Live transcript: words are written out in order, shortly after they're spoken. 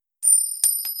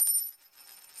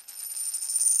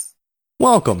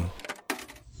Welcome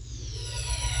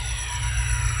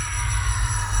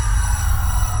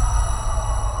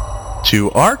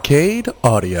to Arcade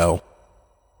Audio.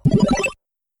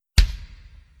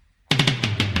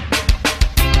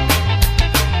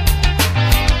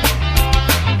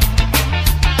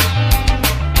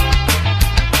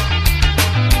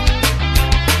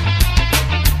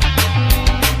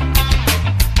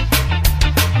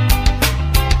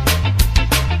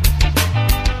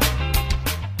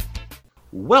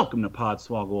 Welcome to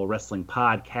Podswoggle Wrestling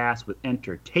Podcast with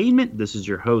Entertainment. This is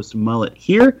your host, Mullet,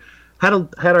 here. Had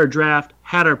our draft,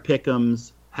 had our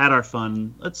pick'ems, had our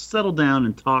fun. Let's settle down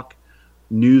and talk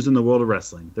news in the world of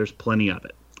wrestling. There's plenty of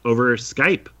it. Over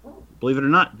Skype, believe it or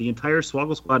not, the entire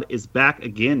Swoggle squad is back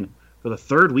again for the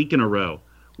third week in a row.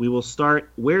 We will start,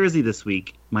 where is he this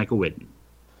week? Michael Whidden.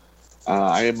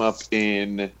 I am up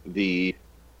in the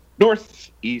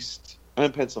northeast. I'm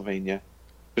in Pennsylvania.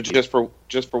 Just for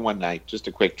one night, just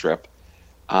a quick trip.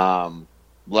 Lovely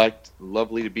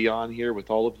to be on here with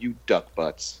all of you duck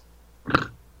butts.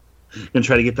 Gonna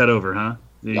try to get that over, huh?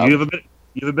 Yep.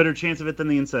 You have a better chance of it than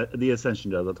the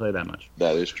Ascension does. I'll tell you that much.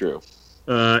 That is true.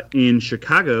 In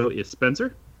Chicago is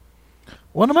Spencer.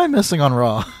 What am I missing on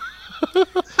Raw?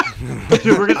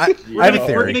 Dude, we're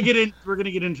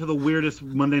gonna get into the weirdest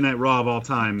Monday Night Raw of all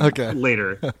time. Okay.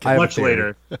 Later, I have much a theory.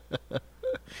 later.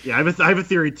 Yeah, I have a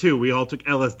theory too. We all took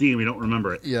LSD and we don't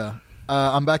remember it. Yeah.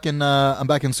 I'm back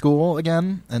in school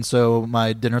again, and so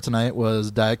my dinner tonight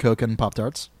was Diet Coke and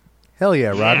Pop-Tarts. Hell yeah,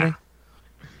 Rodney.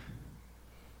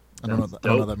 I don't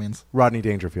know what that means. Rodney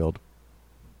Dangerfield.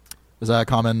 Is that a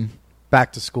common?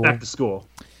 Back to school. Back to school.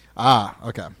 Ah,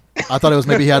 okay. I thought it was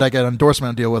maybe he had like an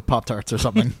endorsement deal with Pop-Tarts or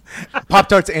something.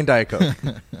 Pop-Tarts and Diet Coke.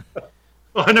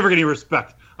 Oh, I never get any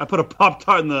respect. I put a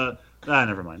Pop-Tart in the...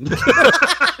 never mind.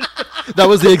 That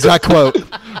was the exact quote.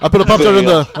 I put a Pop-Tart in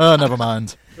the... never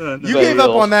mind. You gave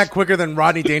up on that quicker than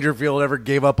Rodney Dangerfield ever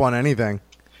gave up on anything.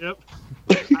 Yep.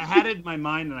 I had it in my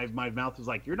mind, and my mouth was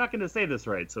like, you're not going to say this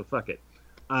right, so fuck it.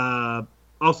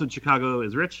 Also in Chicago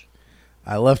is Rich.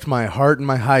 I left my heart and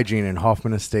my hygiene in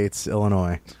Hoffman Estates,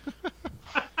 Illinois.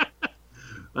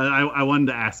 I wanted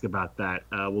to ask about that.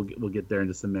 We'll get there in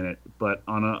just a minute. But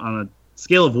on a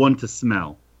scale of 1 to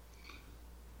smell.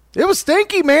 It was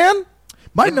stinky, man.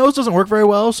 My nose doesn't work very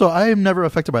well, so I am never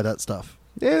affected by that stuff.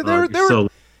 Yeah,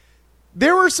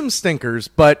 there were some stinkers,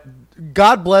 but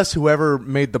God bless whoever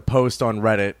made the post on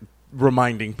Reddit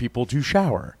reminding people to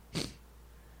shower.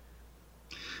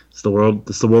 It's the world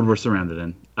we're surrounded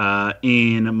in.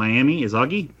 In Miami is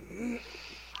Augie.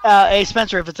 Hey,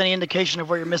 Spencer, if it's any indication of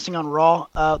what you're missing on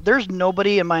Raw, there's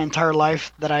nobody in my entire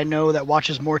life that I know that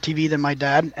watches more TV than my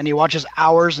dad, and he watches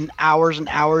hours and hours and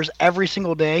hours every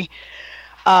single day.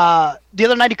 The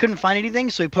other night he couldn't find anything,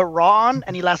 so he put Raw on,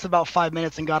 and he lasted about 5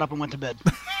 minutes and got up and went to bed.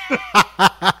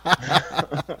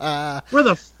 Where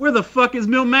the fuck is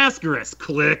Mil Mascaris?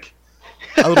 Click.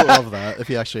 I would love that if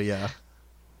he actually, yeah.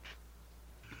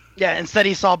 Yeah, instead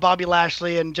he saw Bobby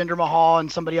Lashley and Jinder Mahal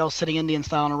and somebody else sitting Indian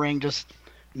style in a ring just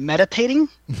meditating.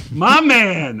 My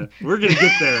man! We're going to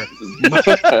get there.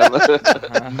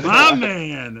 My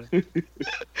man!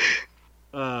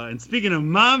 And speaking of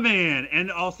my man,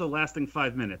 and also lasting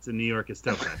 5 minutes in New York is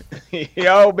Topaz.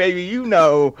 Yo, baby, you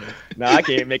know. No, I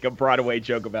can't make a Broadway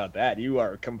joke about that. You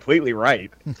are completely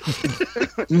right.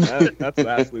 That's the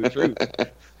absolute truth.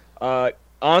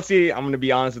 Honestly, I'm going to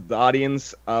be honest with the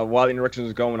audience. While the introduction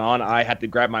was going on, I had to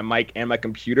grab my mic and my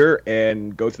computer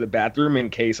and go to the bathroom in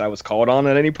case I was called on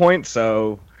at any point.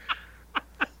 So,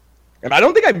 and I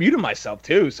don't think I muted myself,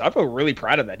 too, so I feel really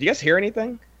proud of that. Do you guys hear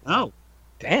anything? Oh.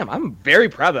 Damn, I'm very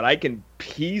proud that I can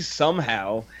pee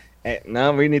somehow.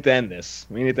 No, we need to end this.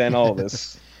 We need to end all of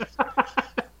this.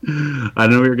 I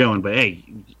know where you're going, but hey,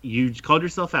 you called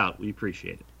yourself out. We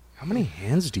appreciate it. How many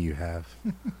hands do you have?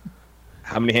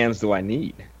 How many hands do I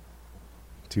need?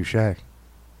 Touche. I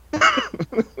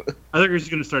thought you were just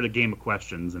going to start a game of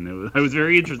questions, and I was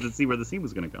very interested to see where the scene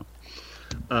was going to go.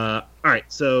 All right,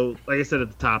 so like I said at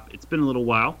the top, it's been a little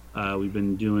while. We've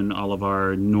been doing all of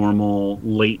our normal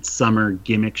late summer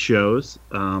gimmick shows.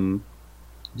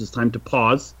 Just time to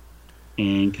pause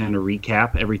and kind of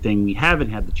recap everything we haven't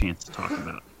had the chance to talk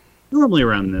about. Normally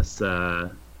around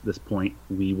this point,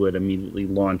 we would immediately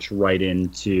launch right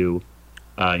into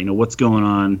what's going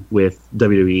on with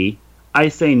WWE. I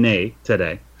say nay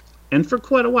today, and for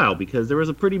quite a while, because there was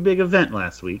a pretty big event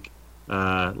last week,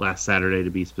 last Saturday to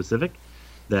be specific,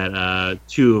 that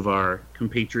two of our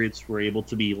compatriots were able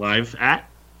to be live at.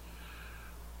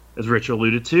 As Rich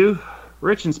alluded to,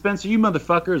 Rich and Spencer, you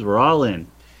motherfuckers were all in.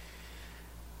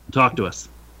 Talk to us.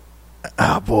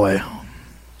 Oh, boy.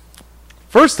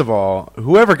 First of all,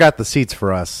 whoever got the seats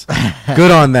for us,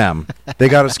 good on them. They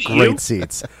got us great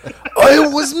seats. Oh,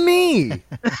 it was me.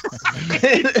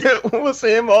 It was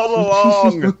him all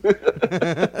along.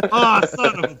 Oh,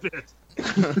 son of a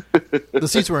bitch. The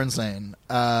seats were insane.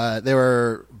 They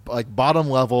were like bottom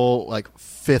level, like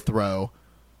fifth row,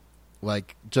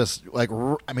 like just like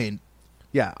I mean,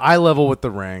 Yeah, eye level with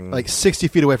the ring. like 60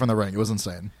 feet away from the ring. It was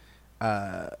insane.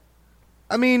 I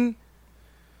mean,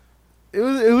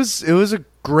 it was a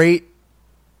great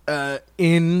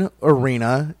in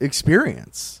arena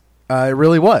experience. It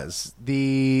really was.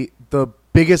 The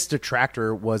biggest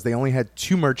detractor was they only had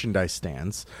 2 merchandise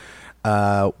stands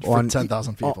on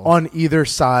 10,000 people on either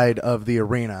side of the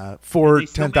arena for They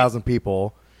still 10,000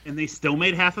 people. And they still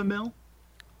made $500,000.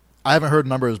 I haven't heard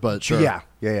numbers, but sure. Yeah.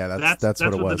 That's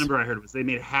what it was. The number I heard was they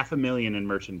made $500,000 in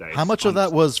merchandise. How much of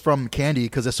that was from candy?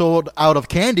 Because they sold out of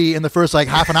candy in the first like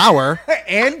half an hour.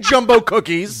 And jumbo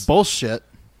cookies. Bullshit.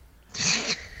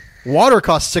 Water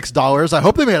cost $6. I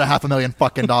hope they made $500,000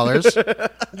 fucking dollars. Did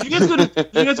you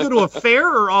guys go to a fair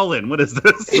or all in? What is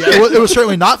this? It was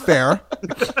certainly not fair.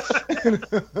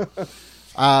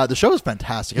 The show was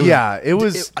fantastic. It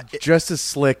was just as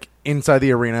slick inside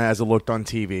the arena as it looked on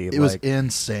TV. It was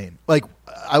insane. Like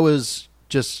I was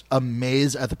just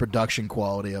amazed at the production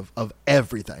quality of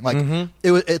everything. Like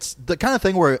it's the kind of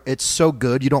thing where it's so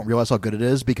good you don't realize how good it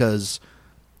is because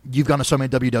you've gone to so many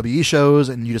WWE shows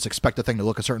and you just expect the thing to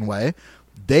look a certain way.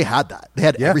 They had that. They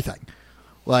had everything.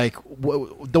 Like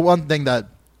the one thing that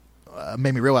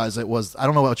made me realize it was I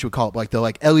don't know what you would call it, like the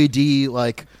like LED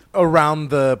like around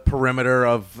the perimeter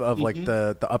of like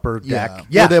the upper deck.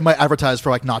 Yeah, they might advertise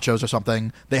for like nachos or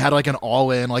something. They had like an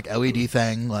all-in like LED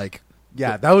thing. Like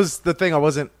that was the thing.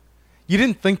 You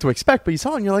didn't think to expect, but you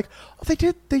saw it and you're like, oh, they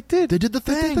did the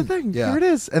thing. Yeah. Here it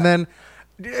is. And then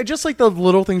just like the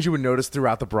little things you would notice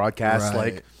throughout the broadcast,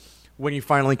 Right. like when you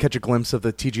finally catch a glimpse of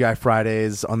the TGI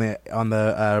Fridays on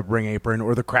the ring apron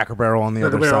or the Cracker Barrel on the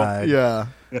other side. yeah,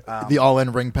 the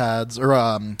all-in ring pads or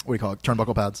what do you call it?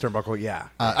 Turnbuckle pads. Turnbuckle, yeah.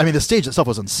 I mean, the stage itself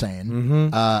was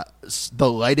insane. The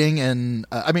lighting and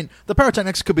I mean, the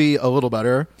pyrotechnics could be a little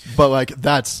better, but like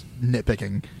that's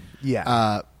nitpicking.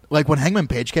 Yeah. Like when Hangman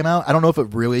Page came out, I don't know if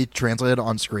it really translated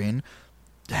on screen.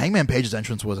 Hangman Page's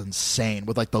entrance was insane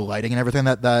with like the lighting and everything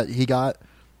that he got.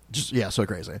 Just so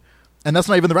crazy. And that's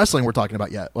not even the wrestling we're talking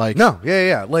about yet. Like No,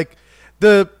 yeah. Like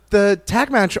the tag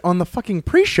match on the fucking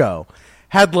pre-show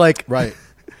had like right.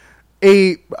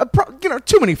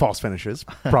 too many false finishes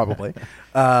probably,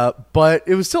 but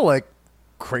it was still like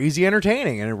crazy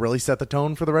entertaining and it really set the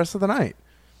tone for the rest of the night.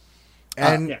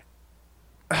 And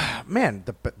man,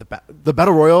 The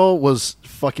Battle Royal was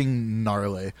fucking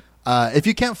gnarly. If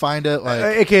you can't find it, like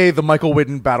aka the Michael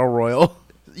Whidden Battle Royal.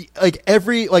 like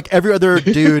every other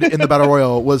dude in the Battle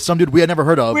Royal was some dude we had never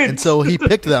heard of until he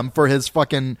picked them for his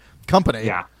fucking company.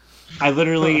 Yeah. I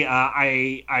literally,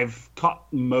 I've caught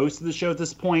most of the show at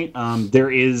this point.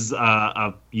 There is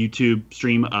a YouTube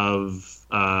stream of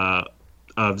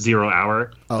 0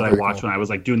 Hour that I watched when I was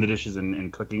like doing the dishes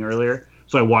and cooking earlier.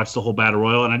 So I watched the whole Battle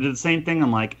Royal and I did the same thing.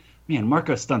 I'm like, man,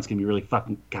 Marco Stunt's gonna be really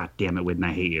fucking. God damn it, Whidden,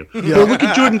 I hate you. Yeah. But look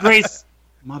at Jordan Grace,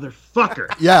 motherfucker.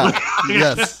 Yeah.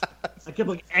 Yes. I kept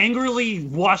like angrily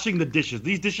washing the dishes.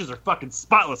 These dishes are fucking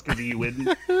spotless because of you,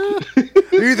 Whidden.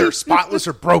 They're either spotless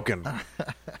or broken.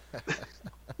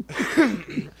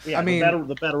 Yeah, I mean,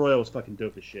 the Battle Royal was fucking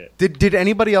dope as shit. Did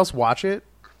anybody else watch it?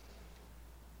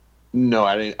 No,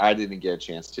 I didn't get a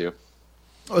chance to.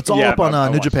 It's all Yeah, up on I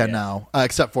New watched Japan it. now,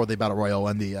 except for the Battle Royal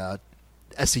and the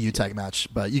SCU tag match.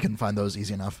 But you can find those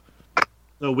easy enough.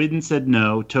 So Whidden said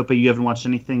no. Topa, you haven't watched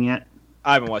anything yet?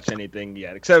 I haven't watched anything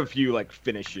yet, except a few like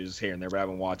finishes here and there, but I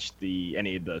haven't watched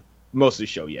most of the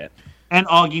show yet. And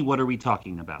Augie, what are we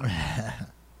talking about?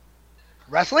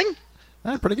 Wrestling?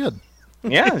 Pretty good.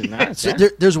 Yeah, nice. So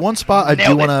there's one spot I do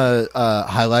Nailed it. want to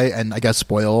highlight and I guess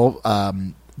spoil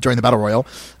during the Battle Royal.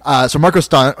 So Marco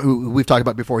Stunt, who we've talked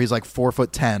about before, he's like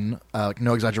 4'10",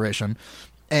 no exaggeration.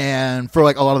 And for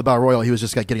like a lot of the Battle Royal, he was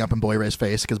just like getting up in Bully Ray's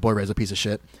face because Bully Ray's a piece of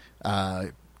shit,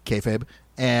 kayfabe.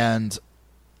 And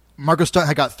Marco Stunt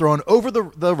had got thrown over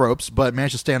the ropes, but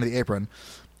managed to stay under the apron.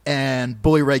 And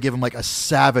Bully Ray gave him like a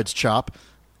savage chop.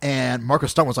 And Marco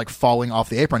Stunt was like falling off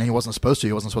the apron, and he wasn't supposed to.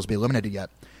 He wasn't supposed to be eliminated yet.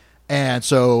 And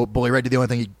so Bully Ray did the only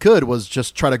thing he could was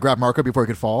just try to grab Marco before he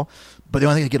could fall. But the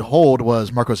only thing he could hold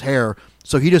was Marco's hair.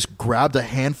 So he just grabbed a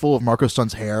handful of Marco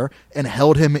Stunt's hair and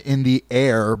held him in the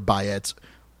air by it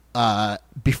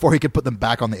before he could put them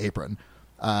back on the apron.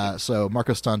 So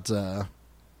Marco Stunt is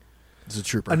a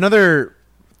trooper. Another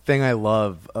thing I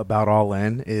love about All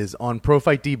In is on Pro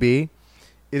Fight DB,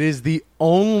 it is the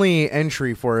only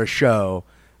entry for a show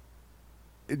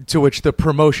to which the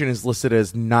promotion is listed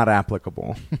as not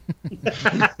applicable.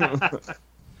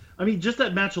 I mean, just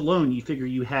that match alone, you figure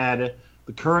you had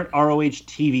the current ROH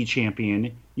TV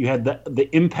champion, you had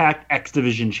the Impact X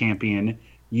Division champion,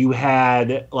 you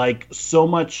had like so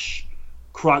much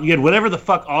you had whatever the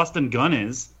fuck Austin Gunn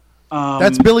is.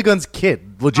 That's Billy Gunn's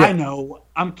kid, legit. I know.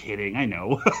 I'm kidding. I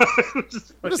know.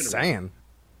 I'm just saying.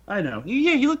 I know.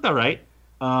 Yeah, he looked all right.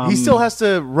 He still has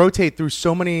to rotate through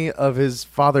so many of his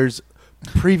father's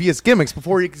previous gimmicks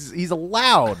before he's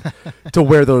allowed to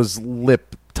wear those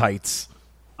lip tights.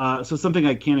 So something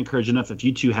I can't encourage enough, if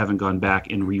you two haven't gone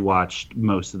back and rewatched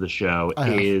most of the show,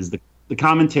 is the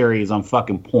commentary is on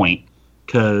fucking point,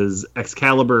 because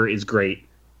Excalibur is great,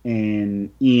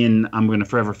 and Ian, I'm going to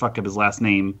forever fuck up his last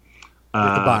name.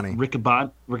 Riccaboni. Ricky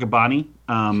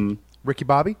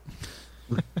Bobby?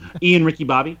 Ian Ricky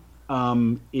Bobby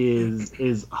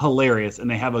is hilarious, and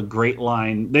they have a great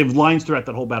line. They have lines throughout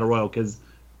that whole Battle Royal, because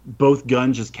both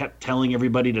Guns just kept telling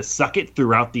everybody to suck it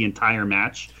throughout the entire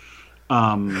match.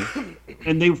 And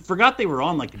they forgot they were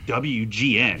on like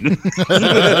WGN.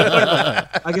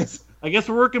 I guess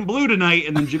we're working blue tonight,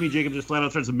 and then Jimmy Jacobs just flat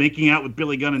out starts making out with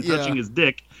Billy Gunn and touching his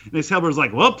dick. And Excalibur's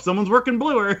like, "Whoop, someone's working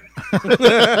bluer."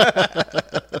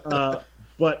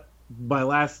 But my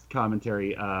last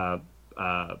commentary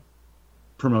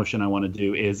promotion I want to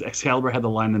do is Excalibur had the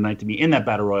line of the night to me in that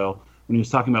Battle Royal when he was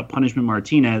talking about Punishment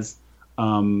Martinez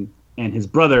and his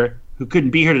brother, who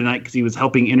couldn't be here tonight because he was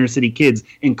helping inner city kids,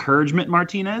 Encouragement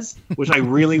Martinez, which I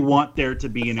really want there to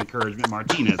be an Encouragement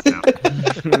Martinez now.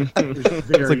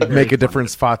 It's like Make a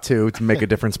Difference Fatu to Make a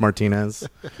Difference Martinez.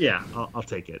 Yeah, I'll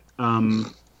take it.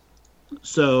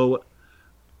 So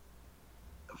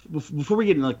before we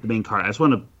get into like the main card, I just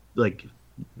want to like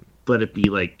let it be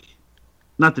like,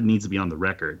 not that it needs to be on the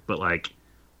record, but like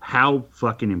how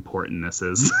fucking important this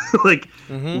is. Like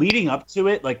leading up to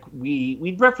it, like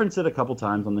we referenced it a couple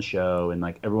times on the show, and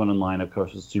like everyone online of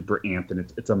course was super amped, and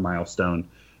it's a milestone.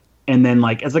 And then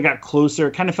like as I got closer,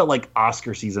 it kind of felt like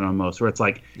Oscar season almost, where it's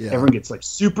like everyone gets like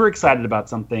super excited about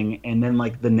something, and then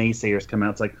like the naysayers come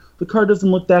out. It's like the card doesn't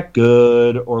look that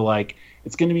good, or like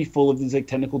it's going to be full of these like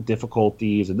technical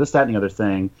difficulties, or this, that, and the other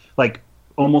thing. Like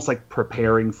almost like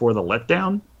preparing for the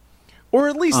letdown. Or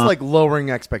at least like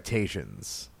lowering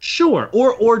expectations. Sure,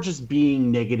 or just being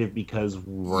negative because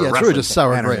we're it's really just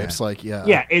sour grapes. Like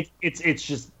it's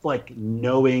just like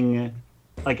knowing,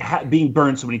 like being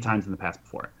burned so many times in the past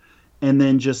before, and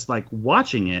then just like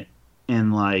watching it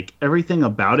and like everything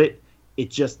about it, it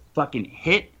just fucking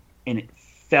hit, and it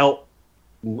felt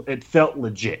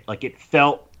legit. Like it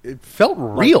felt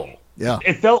real. Like,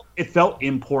 it felt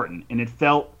important, and it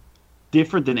felt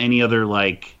different than any other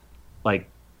like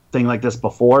thing like this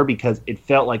before, because it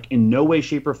felt like in no way,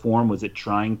 shape, or form was it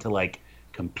trying to like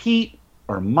compete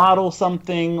or model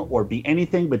something or be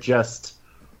anything but just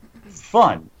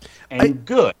fun and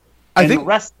good and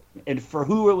wrestling and for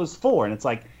who it was for. And it's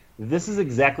like, this is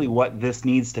exactly what this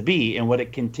needs to be, and what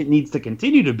it needs to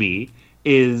continue to be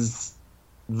is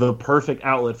the perfect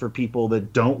outlet for people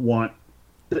that don't want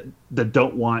the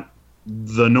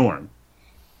norm.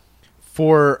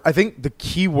 I think the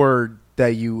key word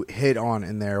that you hit on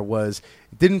in there was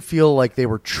it didn't feel like they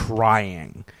were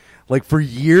trying. Like for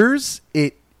years,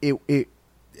 it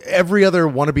every other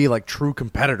wannabe like true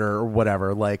competitor or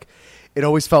whatever, like it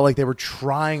always felt like they were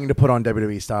trying to put on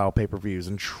WWE style pay-per-views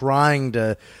and trying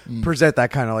to present that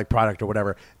kind of like product or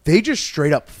whatever. They just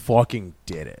straight up fucking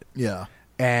did it. Yeah.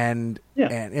 And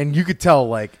you could tell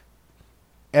like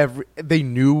they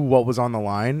knew what was on the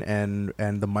line and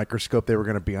the microscope they were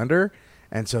going to be under,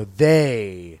 and so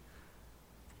they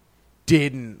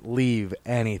didn't leave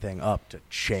anything up to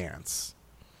chance.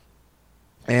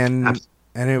 And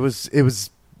it was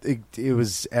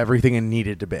everything it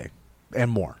needed to be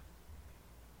and more.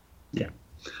 Yeah.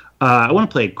 I want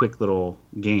to play a quick little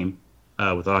game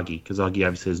with Augie, because Augie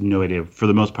obviously has no idea for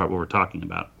the most part what we're talking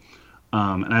about.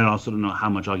 And I also don't know how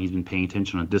much Augie's been paying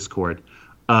attention on Discord.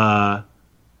 Augie,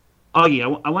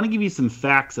 I want to give you some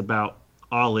facts about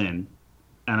All In,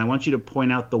 and I want you to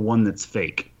point out the one that's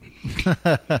fake.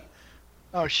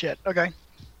 Oh shit! Okay.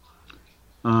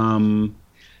 I'll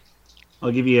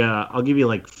give you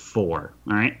like 4.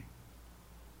 All right.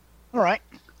 All right.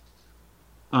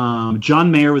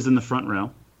 John Mayer was in the front row.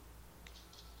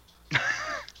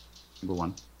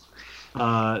 Number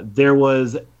 1. There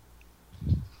was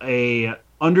a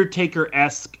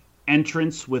Undertaker-esque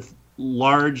entrance with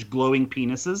large glowing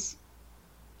penises.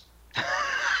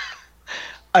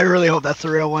 I really hope that's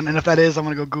the real one, and if that is, I'm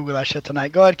gonna go Google that shit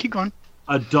tonight. Go ahead, keep going.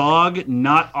 A dog,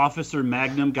 not Officer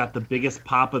Magnum, got the biggest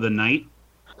pop of the night.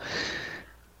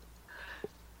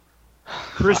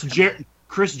 Chris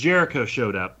Chris Jericho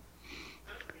showed up.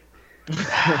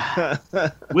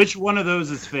 Which one of those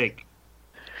is fake?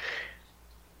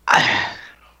 I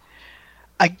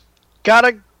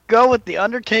gotta go with the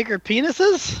Undertaker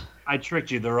penises. I tricked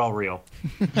you. They're all real.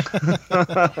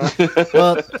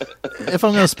 Well, if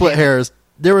I'm going to split hairs,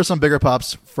 there were some bigger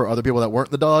pops for other people that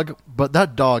weren't the dog, but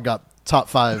that dog got top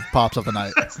 5 pops of the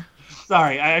night.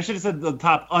 Sorry, I should have said the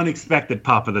top unexpected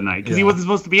pop of the night because he Yeah. wasn't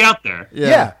supposed to be out there.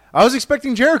 Yeah. I was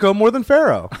expecting Jericho more than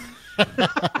Pharaoh.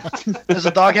 Does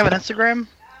the dog have an Instagram?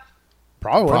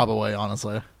 Probably.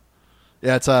 Honestly.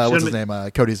 Yeah, it's what's his name?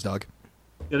 Cody's dog.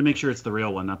 Got to make sure it's the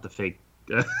real one, not the fake.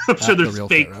 I'm sure the there's real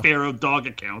fake Pharaoh. Pharaoh dog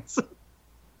accounts.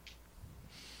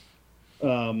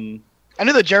 I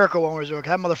knew the Jericho one was real.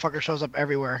 That motherfucker shows up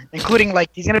everywhere, including like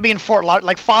he's gonna be in Fort Lauderdale.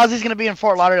 Like Fozzie's gonna be in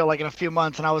Fort Lauderdale like in a few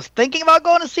months, and I was thinking about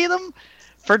going to see them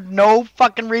for no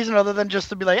fucking reason other than just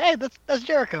to be like, hey, that's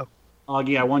Jericho.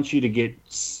 Augie, I want you to get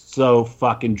so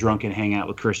fucking drunk and hang out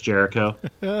with Chris Jericho.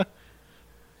 You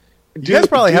guys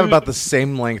probably have about the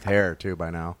same length hair, too, by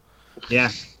now.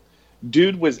 Yeah.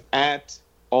 Dude was at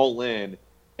All In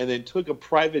and then took a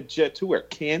private jet to where?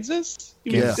 Kansas?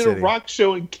 He Kansas did a City. rock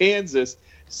show in Kansas,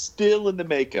 still in the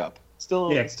makeup, still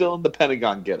in the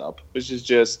Pentagon getup, which is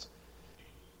just,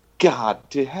 God,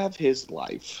 to have his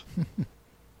life.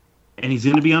 And he's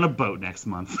going to be on a boat next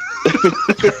month.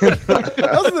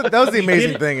 That was the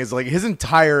amazing thing is like his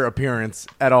entire appearance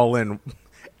at All In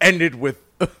ended with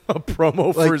a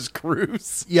promo for his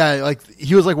cruise. Yeah, like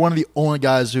he was like one of the only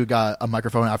guys who got a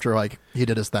microphone after like he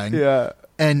did his thing. Yeah.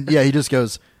 And yeah, he just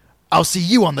goes, "I'll see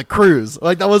you on the cruise."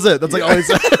 Like that was it. That's like all he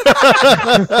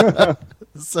said.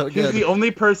 So He's good. the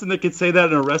only person that could say that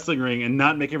in a wrestling ring and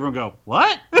not make everyone go,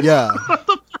 what? Yeah, What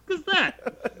the fuck is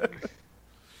that?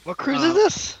 What cruise is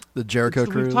this? the Jericho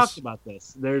So cruise. We've talked about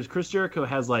this. There's Chris Jericho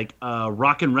has like a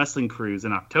rock and wrestling cruise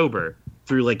in October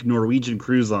through like Norwegian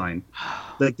Cruise Line.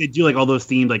 Like they do like all those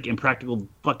themed like Impractical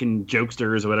fucking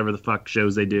Jokesters or whatever the fuck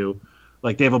shows they do.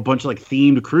 Like they have a bunch of like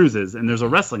themed cruises and there's a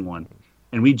wrestling one.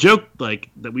 And we joked like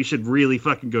that we should really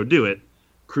fucking go do it.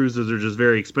 Cruises are just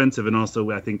very expensive, and also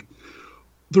I think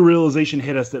the realization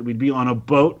hit us that we'd be on a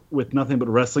boat with nothing but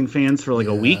wrestling fans for like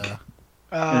a week.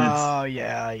 Oh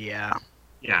yeah.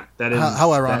 Yeah, that is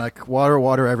How ironic.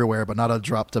 Water everywhere, but not a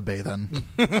drop to bathe in.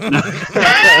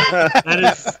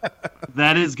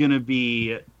 That is gonna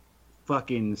be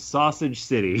fucking Sausage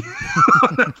City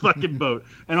on that fucking boat,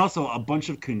 and also a bunch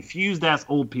of confused ass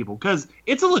old people because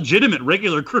it's a legitimate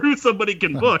regular cruise somebody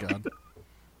can book. God.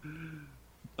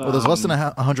 Well, there's less than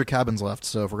 100 cabins left,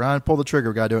 so if we're gonna pull the trigger,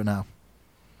 we gotta do it now.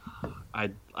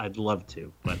 I'd love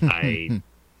to, but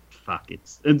fuck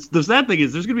it's the sad thing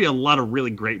is there's gonna be a lot of really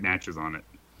great matches on it.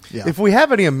 Yeah. If we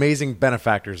have any amazing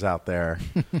benefactors out there,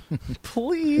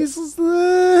 please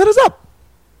hit us up.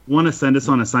 Want to send us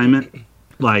on assignment?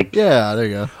 Like, Yeah, there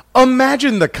you go.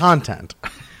 Imagine the content.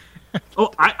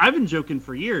 I've been joking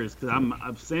for years because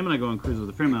Sam and I go on cruises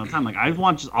with a family all the time. Like, I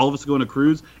want just all of us to go on a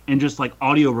cruise and just like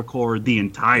audio record the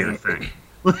entire thing.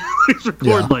 Let's record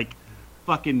Yeah. like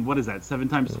fucking what is that? 7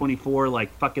 times 24,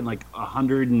 like fucking like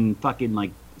 100 and fucking like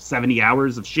 70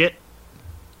 hours of shit.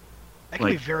 That can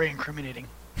be Like- very incriminating.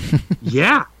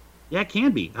 Yeah, it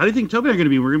can be. How do you think Toby and I are going to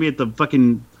be? We're going to be at the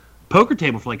fucking poker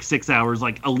table for like 6 hours,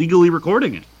 like illegally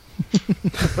recording it.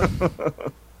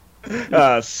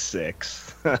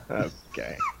 6.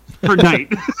 Okay. Per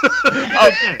night.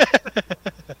 Okay.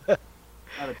 At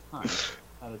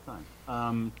a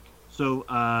time.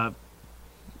 So,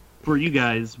 for you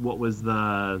guys, what was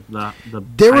the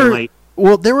There highlight?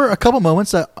 there were a couple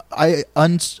moments that I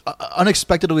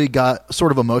unexpectedly got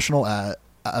sort of emotional at.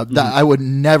 That I would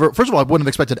never. First of all, I wouldn't have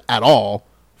expected at all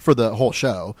for the whole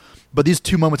show, but these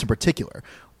 2 moments in particular.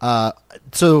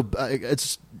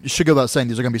 It should go without saying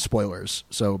these are going to be spoilers.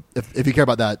 So if you care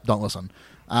about that, don't listen.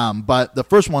 But the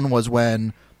first one was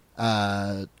when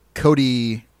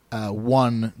Cody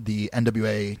won the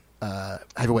NWA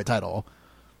heavyweight title.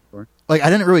 Sure. Like I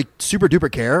didn't really super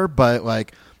duper care, but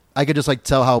like I could just like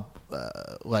tell how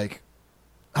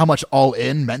much All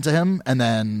In meant to him, and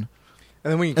then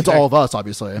And then when you it's all of us,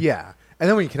 obviously. Yeah. And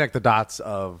then when you connect the dots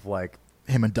of like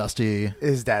Him and Dusty,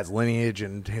 his dad's lineage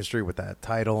and history with that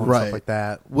title and Right. stuff like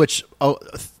that. which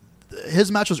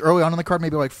his match was early on in the card,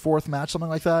 maybe like 4th match, something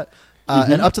like that.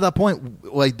 And up to that point,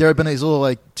 like there had been these little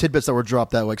like tidbits that were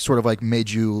dropped that like sort of like made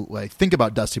you like think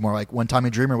about Dusty more. Like when Tommy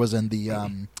Dreamer was in the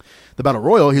Battle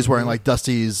Royal, he was wearing like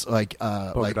Dusty's like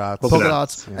polka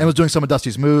dots, Yeah. and was doing some of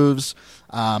Dusty's moves.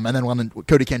 And then when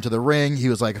Cody came to the ring, he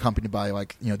was like accompanied by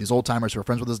like these old timers who were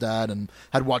friends with his dad and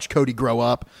had watched Cody grow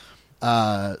up.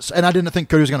 And I didn't think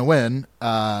Cody was going to win.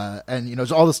 And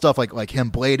there's all this stuff like him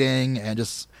blading and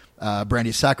just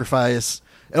Brandy's sacrifice.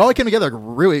 It all came together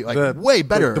really way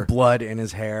better. The blood in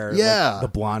his hair. Yeah. The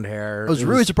blonde hair. I was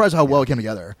really surprised how well it came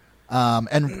together.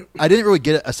 And I didn't really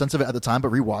get a sense of it at the time,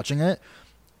 but rewatching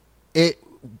it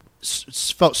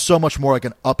felt so much more like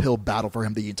an uphill battle for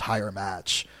him the entire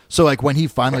match. So like when he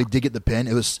finally did get the pin,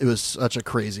 it was such a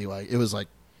crazy it was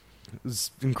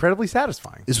incredibly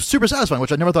satisfying. It's super satisfying,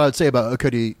 which I never thought I'd say about a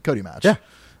Cody match.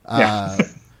 Yeah.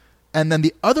 And then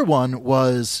the other one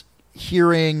was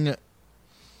hearing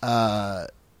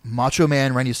Macho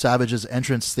Man Randy Savage's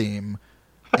entrance theme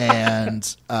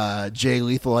and Jay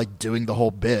Lethal doing the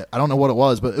whole bit. I don't know what it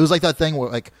was, but it was like that thing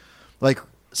where like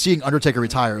seeing Undertaker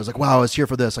retire. It was like, wow, I was here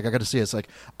for this. I got to see it. It's like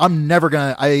I never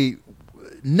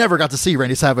got to see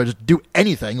Randy Savage do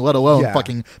anything, let alone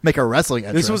fucking make a wrestling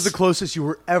entrance. This was the closest you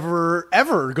were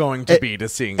ever going to be to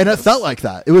seeing and this. It felt like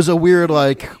that. It was a weird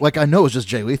like I know it was just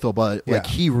Jay Lethal, but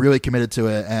he really committed to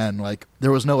it, and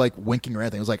there was no winking or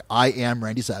anything. It was like, I am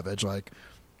Randy Savage.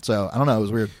 So I don't know. It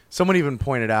was weird. Someone even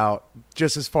pointed out,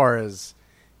 just as far as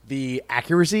the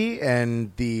accuracy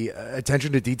and the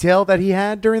attention to detail that he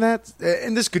had during that,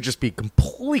 and this could just be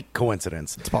complete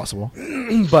coincidence. It's possible,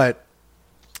 but.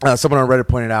 Someone on Reddit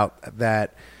pointed out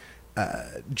that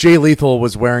Jay Lethal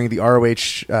was wearing the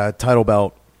ROH title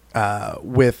belt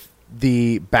with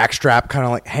the backstrap kind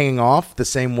of hanging off the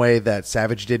same way that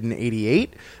Savage did in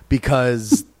 '88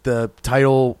 because the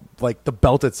title, the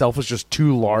belt itself was just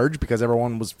too large because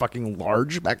everyone was fucking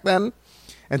large back then.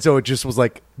 And so it just was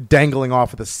dangling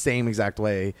off the same exact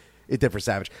way it did for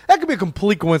Savage. That could be a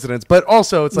complete coincidence, but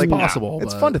also it's possible.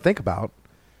 It's fun to think about.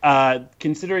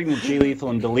 Considering that Jay Lethal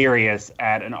and Delirious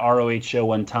at an ROH show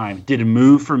one time did a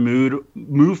move for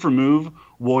move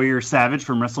Warrior Savage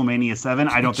from WrestleMania 7,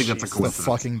 I don't think that's a coincidence. The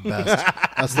fucking best.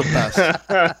 That's the best.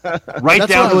 Right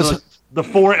down to the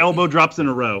 4 elbow drops in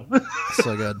a row.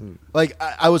 So good.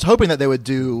 I was hoping that they would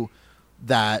do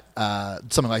that,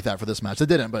 something like that for this match. They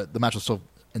didn't, but the match was so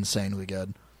insanely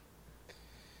good.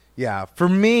 Yeah, for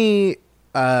me,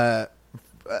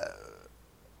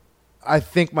 I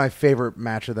think my favorite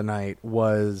match of the night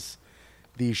was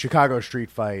the Chicago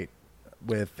Street Fight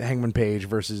with Hangman Page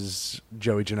versus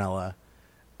Joey Janela.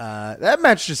 That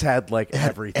match just had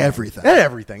everything. Everything. It had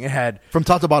everything. It had from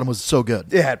top to bottom was so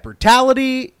good. It had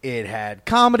brutality. It had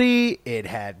comedy. It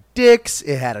had dicks.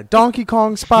 It had a Donkey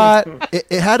Kong spot.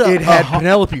 it had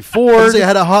Penelope Ford. It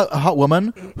had a hot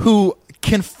woman who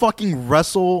can fucking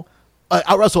wrestle,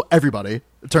 out wrestle everybody.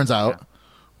 It turns out. Yeah.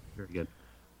 Very good.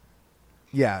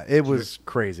 Yeah, it was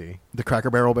crazy. The Cracker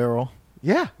Barrel.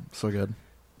 Yeah, so good.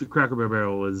 The Cracker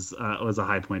Barrel was a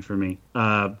high point for me.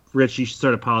 Rich, you should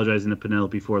start apologizing to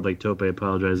Penelope Ford like Tope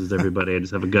apologizes to everybody. I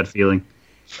just have a gut feeling.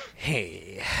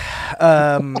 Hey.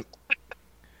 I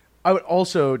would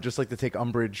also just like to take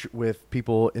umbrage with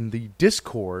people in the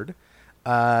Discord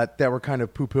that were kind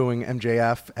of poo-pooing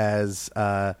MJF as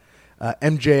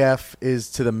MJF is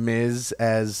to the Miz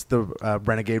as the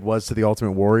Renegade was to the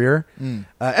Ultimate Warrior.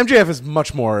 MJF is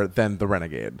much more than the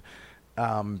Renegade.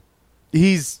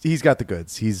 He's got the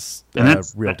goods. He's a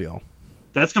real deal.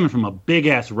 That's coming from a big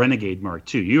ass Renegade mark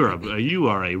too. You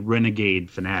are a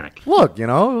Renegade fanatic. Look, it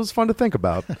was fun to think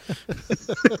about.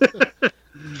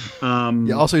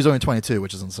 Also, he's only 22,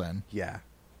 which is insane. Yeah.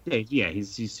 Yeah.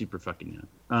 He's super fucking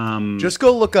young. Just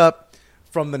go look up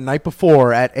from the night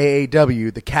before at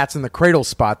AAW the Cats in the Cradle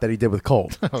spot that he did with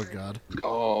Colt. Oh God.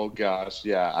 Oh gosh,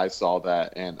 yeah, I saw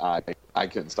that and I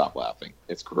couldn't stop laughing.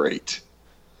 It's great.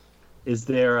 Is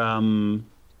there anything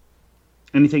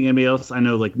anybody else? I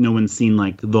know no one's seen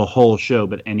the whole show,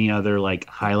 but any other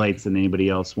highlights that anybody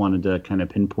else wanted to kind of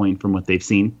pinpoint from what they've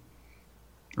seen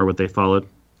or what they followed?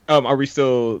 Are we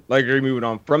still are we moving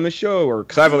on from the show, or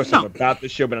because I have other stuff about the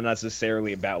show, but not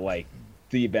necessarily about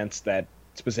the events that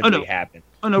specifically happened?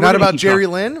 Oh no, not about Jerry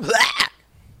Lynn.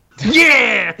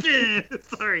 Yeah.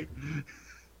 Sorry.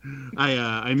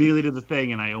 I immediately did the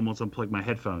thing and I almost unplugged my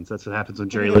headphones. That's what happens when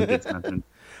Jerry Lynn gets mentioned.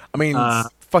 I mean,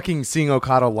 fucking seeing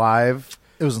Okada live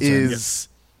it was insane.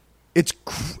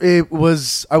 It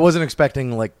was. I wasn't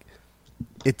expecting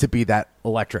it to be that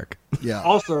electric. Yeah.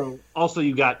 Also,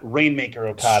 you got Rainmaker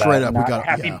Okada. Straight up,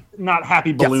 not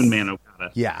Happy Balloon Man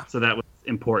Okada. Yeah. So that was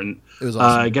important. It was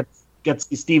awesome. Gets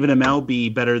Stephen Amell be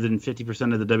better than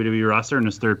 50% of the WWE roster in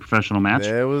his third professional match.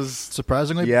 It was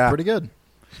surprisingly pretty good.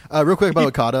 Real quick about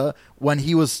Okada, when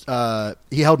he was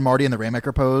he held Marty in the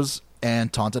Rainmaker pose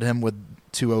and taunted him with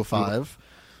 205.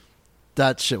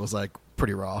 That shit was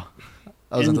pretty raw.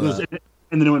 I was into that.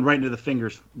 And then it went right into the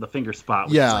finger spot.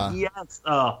 Which yeah. Is yes.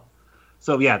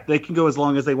 So yeah, they can go as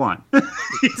long as they want.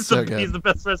 He's the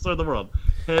best wrestler in the world.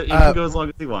 He can go as long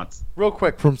as he wants. Real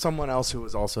quick from someone else who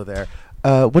was also there.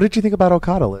 What did you think about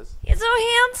Okada, Liz? He's so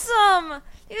handsome.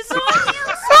 He's so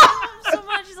handsome. So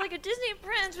much. He's like a Disney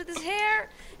prince with his hair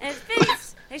and his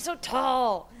face. And he's so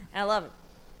tall. And I love him.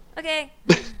 Okay.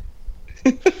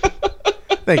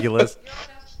 Thank you, Liz.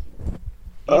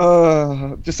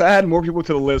 Just add more people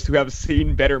to the list who have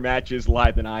seen better matches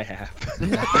live than I have.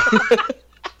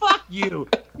 Fuck you.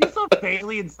 You saw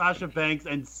Bailey and Sasha Banks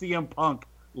and CM Punk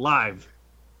live.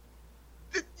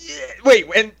 Wait,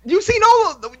 and you've seen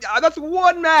all of them. That's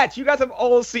one match. You guys have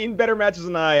all seen better matches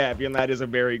than I have, and that is a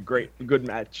very good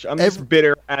match. I'm just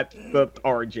bitter at the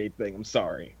RJ thing. I'm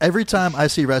sorry. Every time I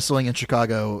see wrestling in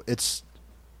Chicago, it's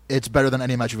better than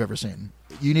any match you've ever seen.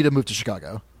 You need to move to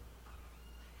Chicago.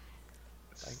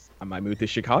 I might move to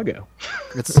Chicago.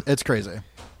 It's crazy.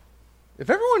 If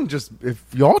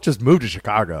y'all just moved to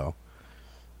Chicago.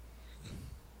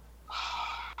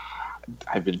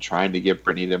 I've been trying to get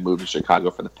Brittany to move to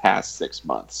Chicago for the past 6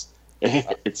 months.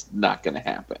 It's not going to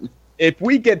happen. If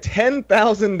we get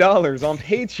 $10,000 on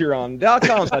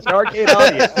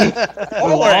Patreon.com/arcadeaudience,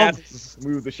 all our asses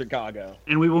move to Chicago.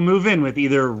 And we will move in with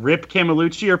either Rip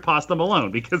Camelucci or Pasta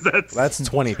Malone, because that's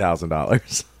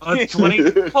 $20,000.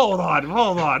 20. Hold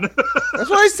on. That's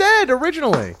what I said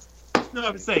originally. No,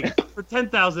 I'm saying for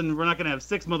 $10,000, we're not going to have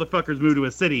 6 motherfuckers move to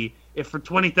a city. If for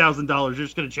 $20,000, you're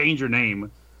just going to change your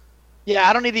name. Yeah,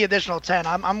 I don't need the additional 10.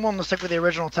 I'm willing to stick with the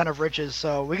original 10 of Rich's,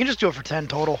 so we can just do it for 10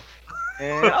 total.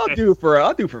 And I'll do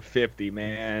for 50,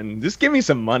 man. Just give me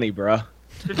some money, bro.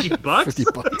 $50?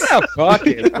 $50. Yeah, fuck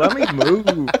it. Let me move.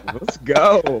 Let's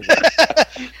go.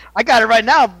 I got it right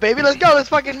now, baby. Let's go. Let's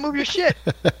fucking move your shit.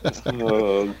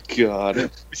 Oh, God. Let me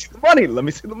see the money. Let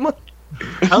me see the money.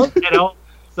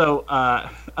 So I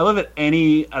love at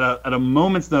a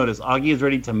moment's notice, Augie is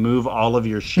ready to move all of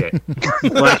your shit.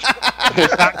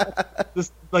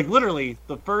 Literally,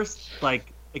 the first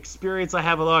experience I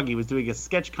have with Augie was doing a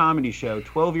sketch comedy show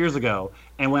 12 years ago,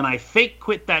 and when I fake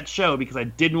quit that show because I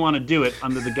didn't want to do it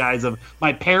under the guise of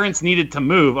my parents needed to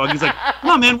move, Augie's like,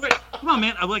 come on,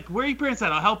 man. I'm like, where are your parents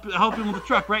at? I'll help him with the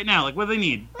truck right now. Like, what do they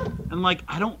need? And I'm like,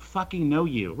 I don't fucking know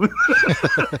you.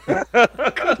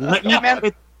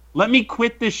 Let me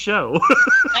quit this show.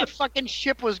 That fucking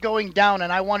ship was going down,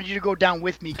 and I wanted you to go down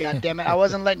with me, goddammit. I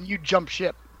wasn't letting you jump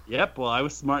ship. Yep, well, I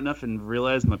was smart enough and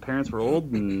realized my parents were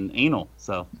old and anal,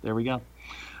 so there we go.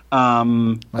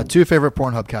 My 2 favorite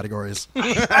Pornhub categories.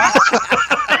 I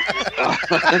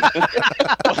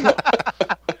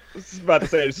was about to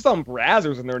say, it's just on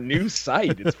Brazzers and their new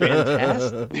site. It's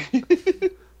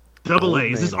fantastic. Double A.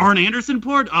 Is this Arn Anderson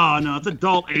porn? Oh, no, it's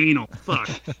adult anal. Fuck.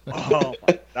 Oh,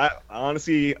 that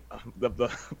honestly, the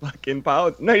fucking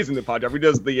pilot. No, he's in the pod job. He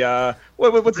does the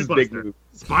what's his big move?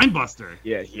 Spinebuster.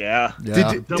 Yeah.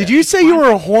 Did you say you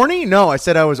were horny? No, I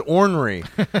said I was ornery.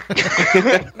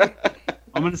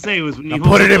 I'm gonna say it was when you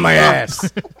put it in my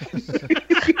ass.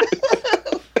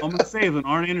 I'm gonna say when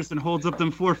Arn Anderson holds up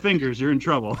them 4 fingers, you're in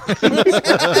trouble.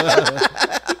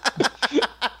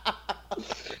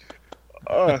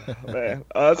 Oh, man.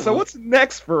 So what's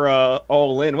next for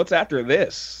All In? What's after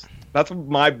this? That's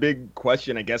my big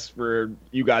question, I guess, for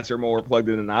you guys who are more plugged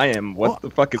in than I am. What the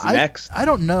fuck is next? I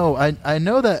don't know. I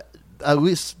know that at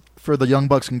least for the Young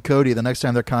Bucks and Cody, the next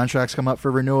time their contracts come up for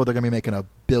renewal, they're going to be making $1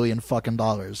 billion fucking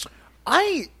dollars.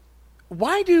 Why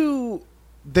do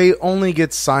they only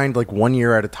get signed 1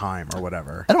 year at a time or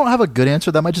whatever? I don't have a good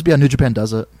answer. That might just be how New Japan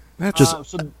does it. That's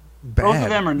just bad. Both of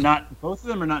them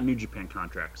are not New Japan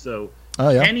contracts. So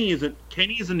Kenny is a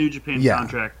New Japan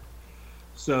contract.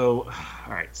 So,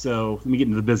 all right. So let me get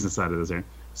into the business side of this here.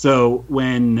 So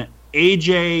when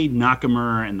AJ,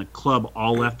 Nakamura, and the club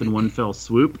all left in one fell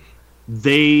swoop,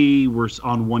 they were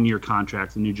on 1 year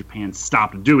contracts, and New Japan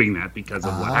stopped doing that because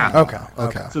of what happened.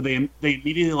 Okay. So they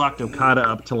immediately locked Okada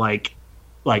up to like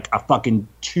a fucking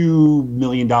 $2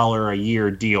 million a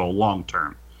year deal long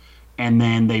term. And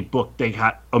then they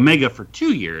got Omega for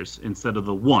 2 years instead of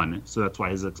the 1, so that's why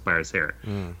his expires here.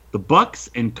 The Bucks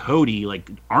and Cody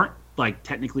aren't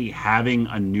technically having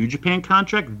a New Japan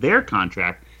contract. Their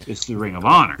contract is through Ring of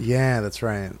Honor. Yeah, that's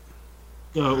right.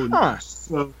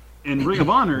 So and Ring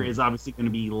of Honor is obviously going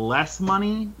to be less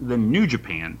money than New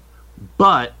Japan,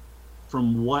 but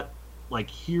from what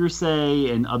hearsay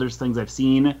and other things I've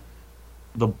seen,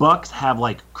 the Bucks have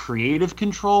creative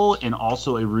control and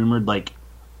also a rumored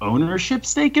ownership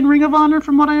stake in Ring of Honor,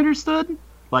 from what I understood.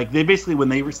 They basically, when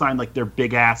they signed their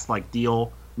big ass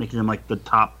deal, making them the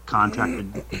top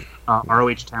contracted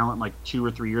ROH talent 2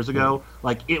 or 3 years ago,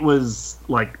 it was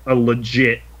a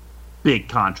legit big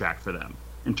contract for them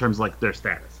in terms of their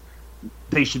status.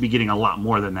 They should be getting a lot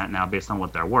more than that now based on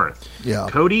what they're worth. Yeah.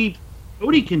 Cody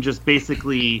can just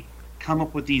basically come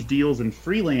up with these deals and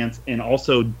freelance and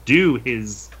also do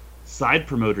his side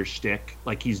promoter shtick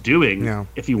like he's doing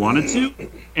if he wanted to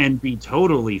and be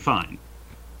totally fine.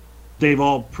 They've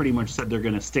all pretty much said they're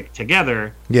going to stick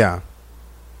together. Yeah.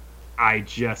 I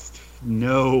just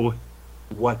know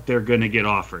what they're going to get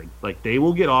offered. Like, they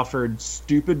will get offered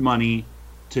stupid money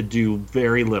to do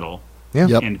very little. Yeah.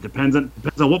 Yep. And it depends on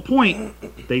what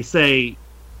point they say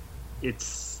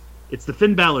it's the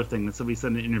Finn Balor thing that somebody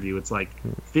said in an interview. It's like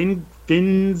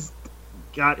Finn's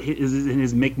got is in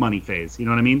his make money phase. You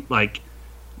know what I mean? Like,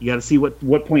 you got to see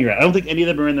what point you're at. I don't think any of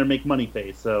them are in their make money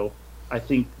phase. So I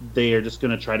think they are just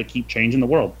going to try to keep changing the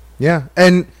world. Yeah,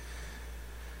 and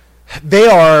they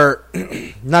are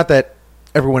not that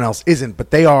everyone else isn't,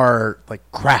 but they are like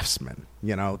craftsmen.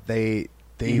 You know, they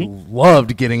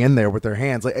loved getting in there with their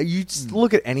hands. Like, you just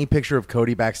look at any picture of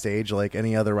Cody backstage, like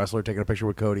any other wrestler taking a picture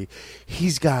with Cody,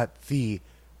 he's got the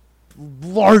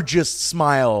largest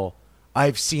smile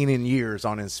I've seen in years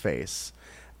on his face.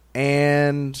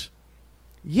 And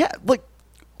yeah, like,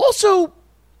 also,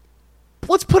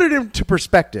 let's put it into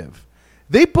perspective.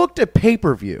 They booked a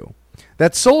pay-per-view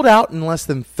that sold out in less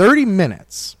than 30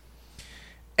 minutes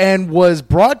and was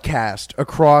broadcast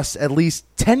across at least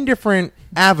 10 different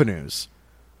avenues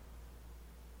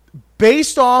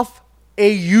based off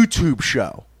a YouTube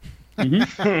show. And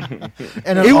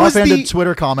an It was offhanded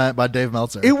Twitter comment by Dave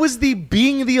Meltzer. It was the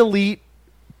Being the Elite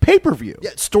pay-per-view.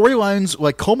 Yeah, storylines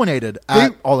like culminated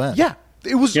at All In. Yeah,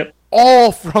 it was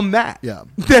all from that. Yeah.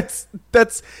 That's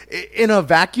in a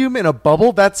vacuum, in a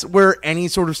bubble, that's where any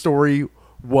sort of story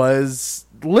was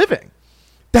living.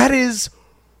 That is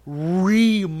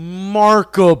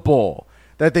remarkable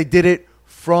that they did it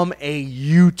from a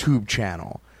YouTube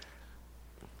channel.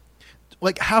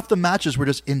 Like, half the matches were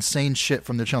just insane shit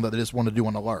from the channel that they just wanted to do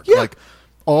on a lark. Yeah. Like,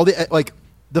 all the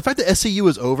the fact that SCU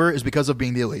is over is because of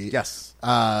Being the Elite. Yes.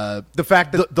 The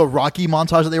fact that the Rocky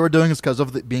montage that they were doing is because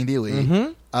of Being the Elite.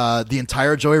 Mm-hmm. The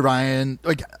entire Joey Ryan,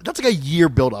 like, that's like a year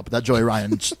build up, that Joey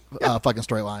Ryan fucking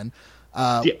storyline.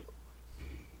 I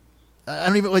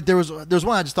don't even, like, there's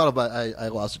one I just thought of, but I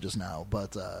lost it just now.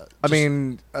 But I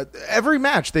mean, every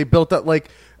match they built up, like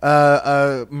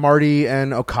Marty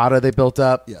and Okada, they built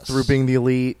up through Being the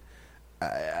Elite.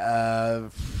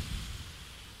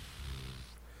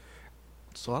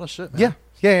 It's a lot of shit, man.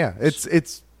 Yeah.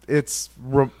 Does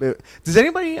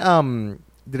anybody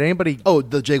did anybody? Oh,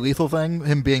 the Jay Lethal thing,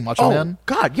 him being Macho Man.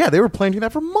 God, yeah, they were planning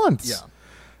that for months. Yeah.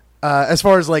 As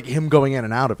far as like him going in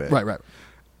and out of it, Right.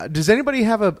 Does anybody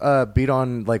have a beat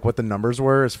on like what the numbers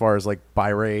were as far as like buy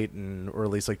rate or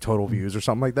at least like total views or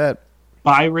something like that?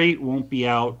 Buy rate won't be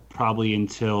out probably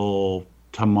until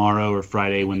tomorrow or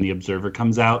Friday when the Observer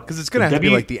comes out. Because it's going to have to be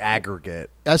like the aggregate.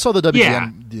 I saw the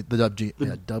WGN,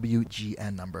 the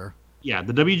WGN number. Yeah,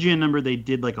 the WGN number, they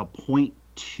did like a 0.2.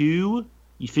 You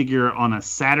figure on a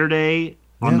Saturday,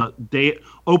 on the day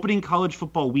opening college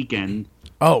football weekend.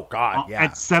 Oh, God, yeah.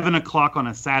 At 7 o'clock on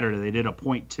a Saturday, they did a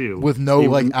 0.2. With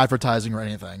no advertising or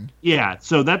anything. Yeah,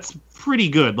 so that's pretty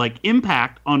good. Like,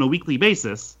 Impact on a weekly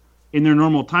basis in their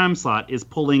normal time slot is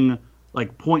pulling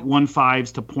like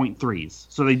 0.15s to 0.3s.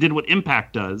 So they did what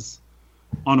Impact does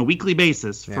on a weekly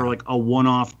basis for like a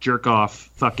one-off, jerk-off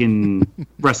fucking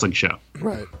wrestling show.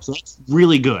 Right. So that's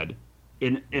really good.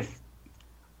 And if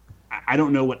I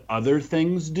don't know what other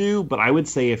things do, but I would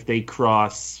say if they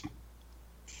cross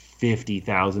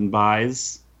 50,000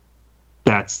 buys,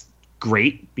 that's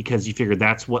great, because you figure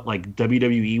that's what like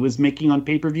WWE was making on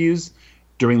pay-per-views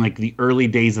during like the early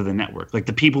days of the network. Like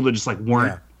the people that just like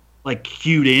weren't like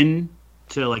cued in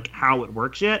to like how it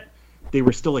works yet, they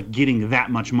were still like getting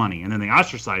that much money, and then they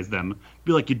ostracized them.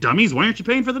 Be like, you dummies, why aren't you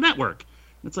paying for the network?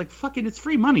 And it's like, fucking, it's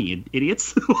free money, you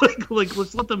idiots. like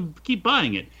let's let them keep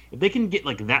buying it. If they can get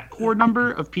like that core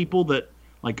number of people that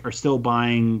like are still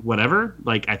buying whatever,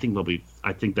 like I think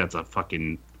that's a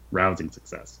fucking rousing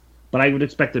success. But I would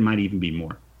expect it might even be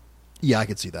more. Yeah, I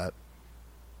could see that.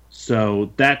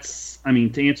 So that's, I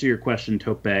mean, to answer your question,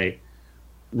 Tope,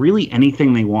 really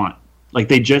anything they want. Like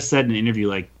they just said in an interview,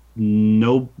 like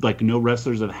no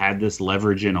wrestlers have had this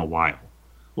leverage in a while.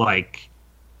 Like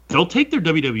they'll take their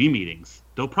WWE meetings.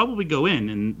 They'll probably go in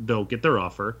and they'll get their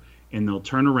offer, and they'll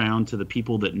turn around to the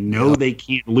people that know they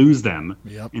can't lose them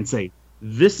and say,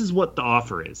 this is what the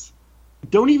offer is.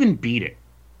 Don't even beat it.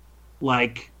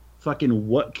 Like, fucking,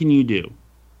 what can you do?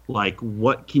 Like,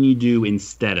 what can you do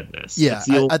instead of this? Yeah,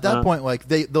 at that point, like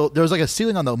there's like a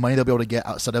ceiling on the money they'll be able to get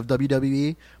outside of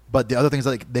WWE, but the other things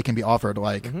that they can be offered,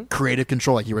 like creative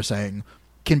control, like you were saying,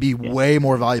 can be way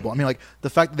more valuable. I mean, like the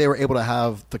fact that they were able to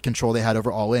have the control they had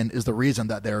over All In is the reason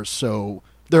that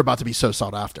they're about to be so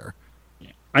sought after.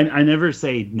 I never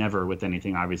say never with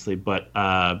anything, obviously, but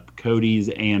Cody's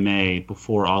AMA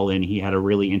before All In, he had a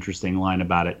really interesting line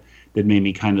about it that made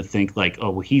me kind of think like, oh,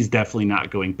 well, he's definitely not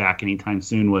going back anytime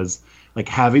soon. Was like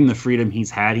having the freedom he's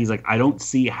had. He's like, I don't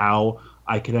see how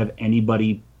I could have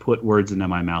anybody put words into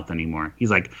my mouth anymore. He's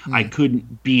like, I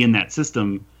couldn't be in that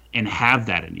system and have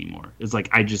that anymore. It's like,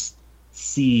 I just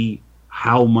see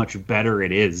how much better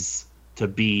it is to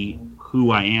be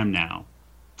who I am now.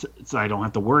 So I don't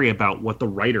have to worry about what the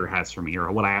writer has for me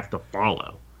or what I have to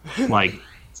follow. Like,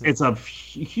 it's a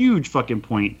huge fucking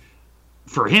point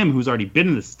for him, who's already been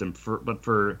in the system. But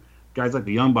for guys like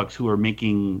the Young Bucks, who are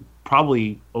making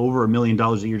probably over $1 million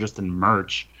a year just in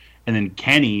merch, and then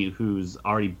Kenny, who's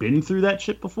already been through that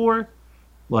shit before,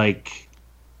 like,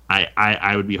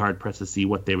 I would be hard pressed to see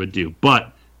what they would do.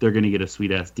 But they're going to get a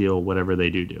sweet ass deal, whatever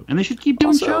they do, and they should keep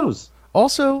doing shows.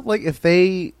 Also, like, if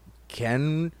they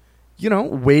can,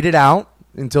 wait it out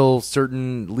until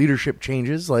certain leadership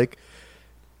changes. Like,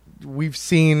 we've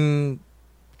seen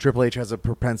Triple H has a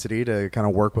propensity to kind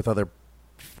of work with other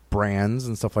brands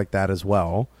and stuff like that as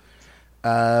well.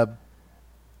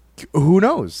 Who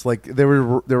knows? Like, there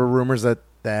were rumors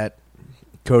that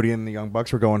Cody and the Young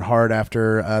Bucks were going hard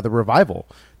after the Revival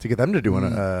to get them to do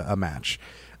a match,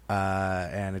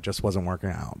 and it just wasn't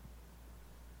working out.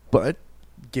 But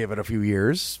give it a few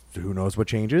years, who knows what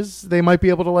changes? They might be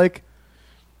able to like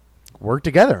work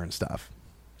together and stuff.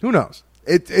 Who knows?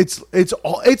 It's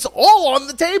all on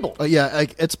the table. Yeah,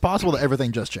 like, it's possible that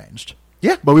everything just changed.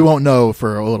 Yeah, but we won't know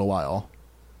for a little while.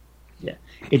 Yeah,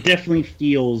 it definitely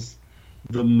feels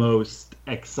the most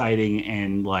exciting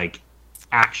and like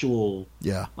actual,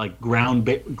 like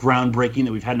groundbreaking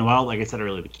that we've had in a while. Like I said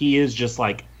earlier, the key is just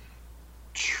like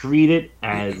treat it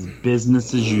as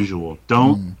business as usual.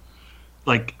 Don't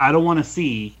like, I don't want to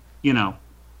see, oh,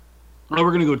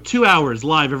 we're going to go 2 hours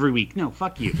live every week. No,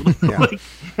 fuck you.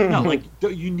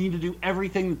 You need to do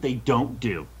everything that they don't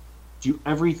do. Do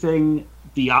everything,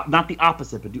 not the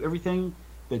opposite, but do everything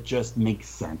that just makes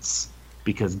sense.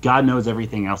 Because God knows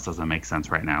everything else doesn't make sense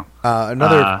right now.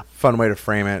 Another fun way to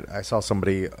frame it, I saw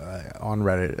somebody on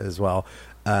Reddit as well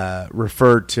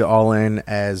referred to All In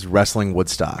as wrestling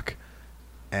Woodstock.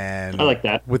 And I like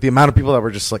that. With the amount of people that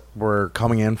were just like were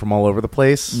coming in from all over the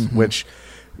place, which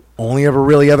only ever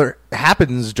really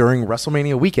happens during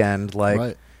WrestleMania weekend.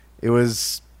 Like, it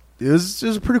was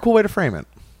a pretty cool way to frame it.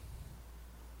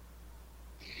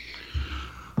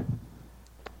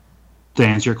 To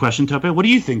answer your question, Tope, what do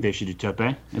you think they should do,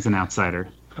 Tope, as an outsider?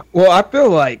 Well, I feel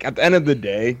like at the end of the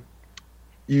day,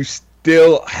 you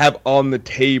still have on the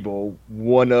table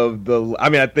one of the... I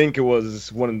mean, I think it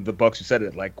was one of the Bucks who said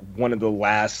it, like, one of the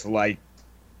last, like,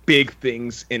 big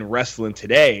things in wrestling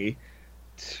today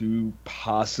to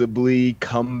possibly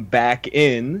come back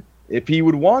in, if he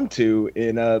would want to,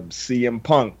 in a CM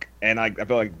Punk. And I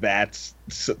feel like that's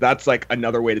like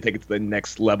another way to take it to the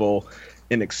next level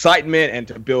in excitement and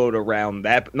to build around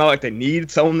that. Not like they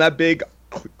need someone that big,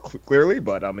 clearly,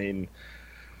 but I mean,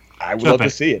 I would love to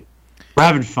see it. We're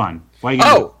having fun. Why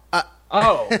you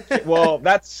well,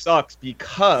 that sucks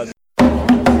because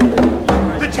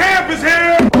the champ is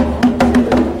here.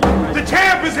 The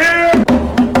champ is here.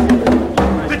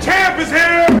 The champ is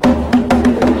here.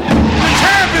 The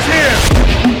champ is here.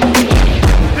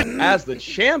 As the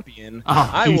champion,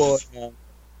 I would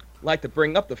like to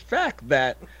bring up the fact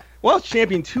that, well, I was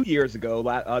champion 2 years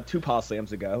ago, 2 Paw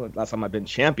Slams ago, last time I've been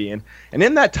champion. And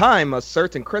in that time, a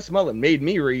certain Chris Mullen made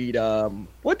me read,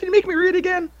 what did he make me read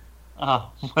again?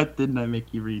 Oh, what didn't I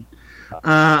make you read?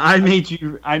 I made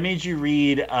you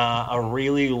read a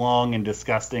really long and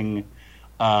disgusting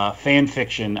fan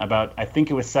fiction about, I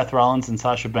think it was Seth Rollins and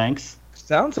Sasha Banks.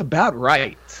 Sounds about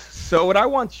right. So what I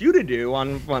want you to do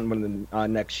on one of the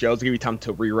next shows, to give you time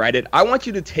to rewrite it, I want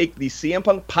you to take the CM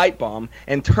Punk pipe bomb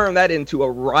and turn that into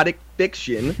erotic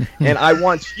fiction, and I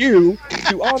want you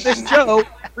to, on this show,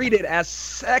 read it as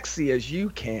sexy as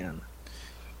you can.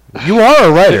 You are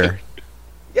a writer.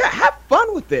 Yeah, have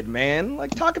fun with it, man.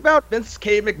 Like, talk about Vince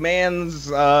K.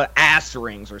 McMahon's ass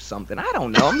rings or something. I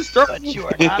don't know. I'm just throwing you.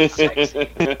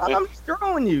 I'm just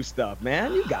throwing you stuff,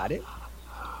 man. You got it.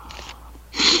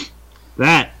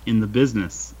 That, in the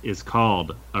business, is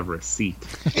called a receipt.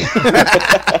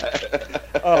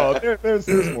 Oh, there's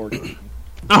more.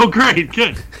 Oh, great,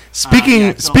 good.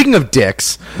 Speaking of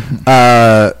dicks,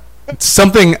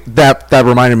 something that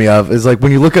reminded me of is like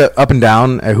when you look up and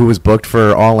down at who was booked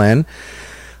for All In,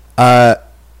 there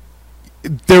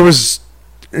was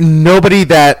nobody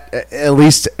that, at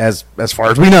least as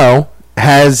far as we know,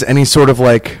 has any sort of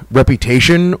like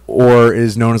reputation or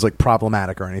is known as like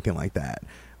problematic or anything like that.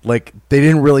 Like, they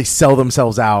didn't really sell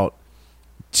themselves out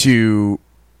to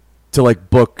to like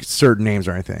book certain names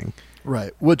or anything.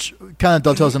 Right, which kind of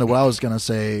dovetails into what I was going to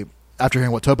say after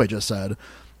hearing what Tope just said.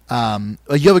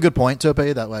 Like, you have a good point, Tope,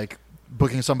 that like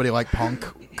booking somebody like Punk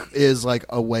is like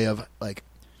a way of like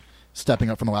stepping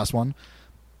up from the last one.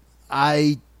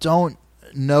 I don't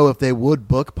know if they would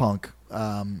book Punk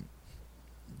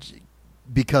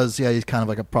because he's kind of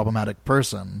like a problematic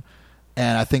person,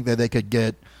 and I think that they could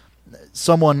get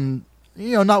someone,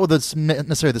 not with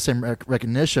necessarily the same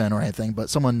recognition or anything, but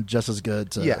someone just as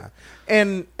good to. Yeah,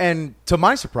 and to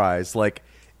my surprise, like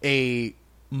a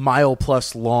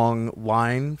mile-plus long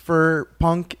line for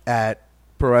Punk at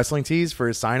Pro Wrestling Tees for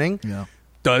his signing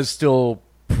does still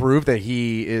prove that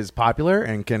he is popular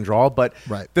and can draw. But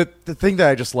the thing that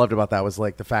I just loved about that was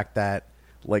like the fact that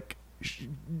like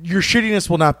your shittiness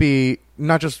will not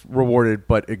just rewarded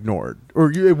but ignored,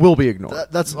 or it will be ignored.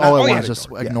 That's all I want, just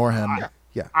ignore him.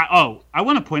 Yeah. I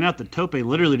want to point out that Tope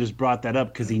literally just brought that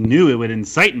up because he knew it would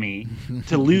incite me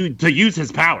to use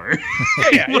his power.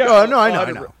 Yeah. Oh, no,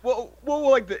 I know.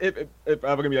 Well, like if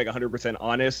I'm gonna be like 100%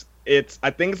 honest, I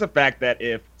think it's the fact that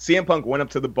if CM Punk went up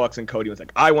to the Bucks and Cody was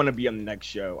like, "I want to be on the next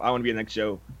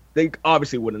show," they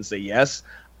obviously wouldn't say yes.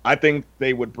 I think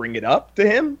they would bring it up to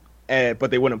him,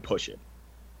 but they wouldn't push it.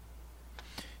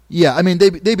 Yeah, I mean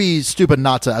they'd be stupid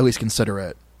not to at least consider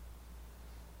it.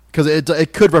 Because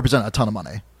it could represent a ton of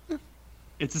money.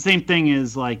 It's the same thing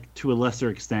as, like, to a lesser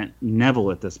extent,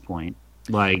 Neville at this point.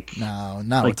 Like, now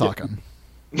like we're talking.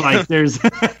 Like, there is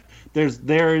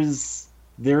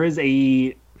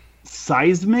a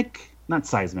not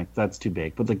seismic, that's too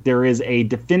big, but like there is a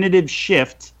definitive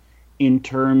shift in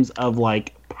terms of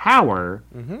like power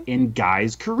in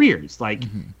guys' careers. Like,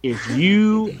 if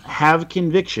you have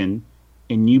conviction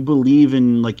and you believe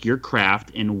in like your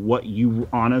craft and what you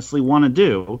honestly want to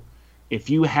do, if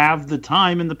you have the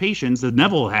time and the patience that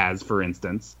Neville has, for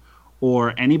instance,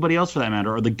 or anybody else for that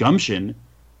matter, or the gumption,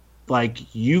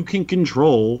 like you can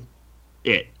control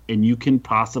it and you can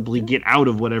possibly get out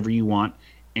of whatever you want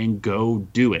and go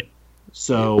do it.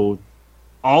 So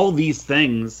all these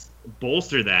things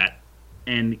bolster that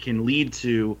and can lead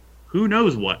to who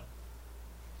knows what.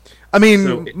 I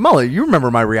mean, Mully, you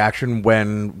remember my reaction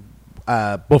when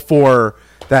before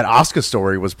that Asuka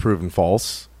story was proven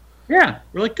false. Yeah,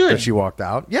 we're like, good. That she walked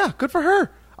out. Yeah, good for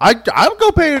her. I would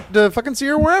go pay to fucking see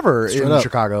her wherever in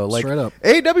Chicago. Like, straight up.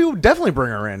 AEW would definitely bring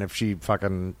her in if she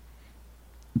fucking,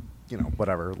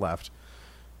 whatever, left.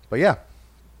 But yeah,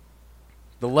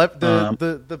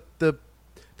 the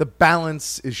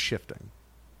balance is shifting.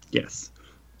 Yes.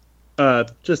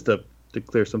 Just to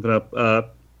clear something up,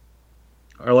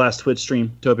 our last Twitch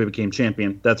stream, Tope became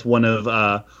champion. That's one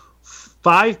of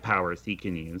 5 powers he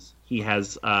can use. He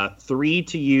has 3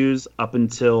 to use up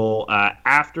until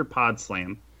after Pod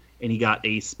Slam, and he got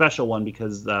a special one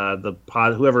because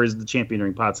whoever is the champion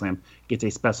during Pod Slam gets a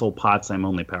special Pod Slam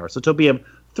only power. So Tope, you have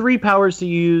 3 powers to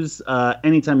use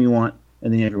anytime you want,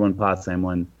 and then you have your one Pod Slam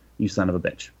one. You son of a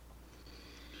bitch.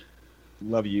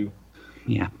 Love you.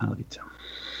 Yeah, I love you too.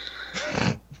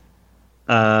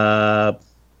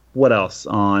 What else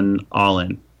on All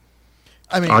In?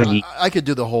 I mean, I could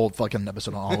do the whole fucking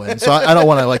episode on All In, so I don't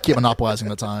want to like keep monopolizing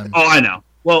the time. Oh, I know.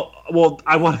 Well,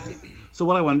 I want. So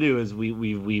what I want to do is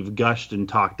we've gushed and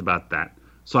talked about that.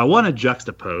 So I want to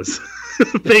juxtapose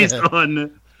based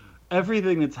on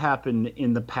everything that's happened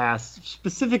in the past,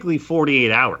 specifically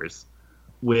 48 hours.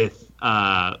 With,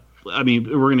 I mean,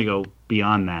 we're gonna go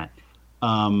beyond that.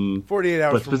 48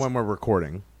 hours from when we're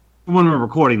recording. When we're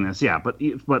recording this, yeah, but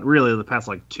really the past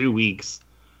like 2 weeks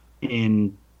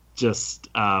in just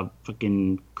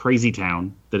fucking crazy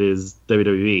town that is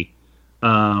WWE.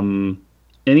 And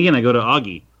again, I go to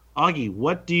Augie. Augie,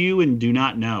 what do you and do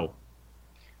not know?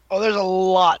 Oh, there's a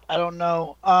lot I don't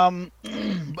know.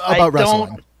 About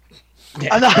wrestling.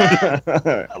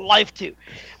 Life too.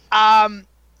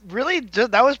 Really,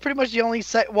 that was pretty much the only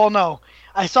well, no.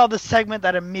 I saw the segment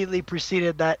that immediately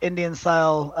preceded that Indian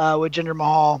style with Jinder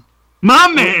Mahal. My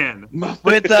man!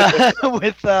 With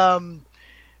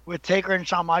Taker and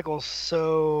Shawn Michaels.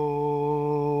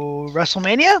 So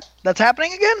WrestleMania? That's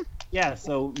happening again? Yeah,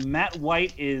 so Matt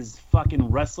White is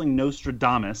fucking wrestling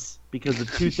Nostradamus because the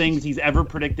 2 things he's ever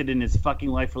predicted in his fucking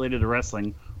life related to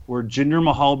wrestling were Jinder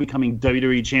Mahal becoming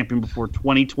WWE champion before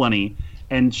 2020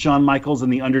 and Shawn Michaels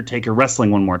and The Undertaker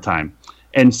wrestling one more time.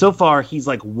 And so far, he's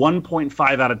like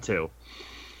 1.5 out of 2.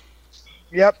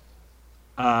 Yep.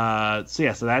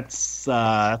 So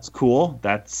that's cool.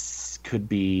 That's could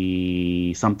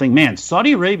be something. Man,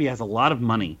 Saudi Arabia has a lot of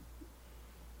money.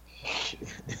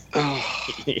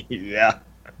 Yeah.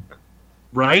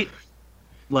 Right?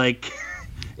 Like,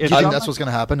 I think that's what's going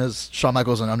to happen is Shawn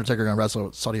Michaels and Undertaker are going to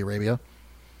wrestle Saudi Arabia.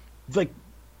 Like,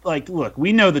 look,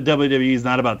 we know the WWE is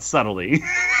not about subtlety.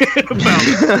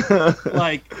 About,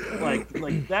 like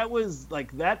that was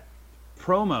like that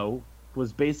promo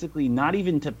was basically not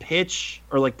even to pitch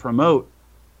or like promote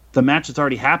the match that's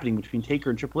already happening between Taker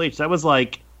and Triple H. That was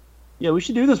like, yeah, we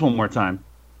should do this one more time.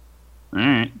 All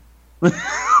right.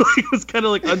 It was kind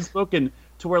of like unspoken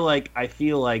to where like I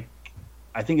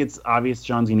think it's obvious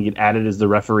John's going to get added as the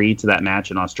referee to that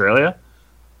match in Australia,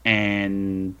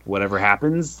 and whatever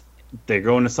happens, they're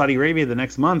going to Saudi Arabia the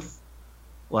next month.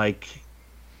 Like,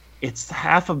 it's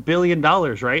 $500 million,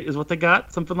 right? Is what they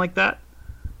got, something like that.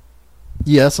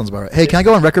 Yeah, that sounds about right. Hey, can I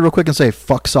go on record real quick and say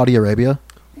fuck Saudi Arabia?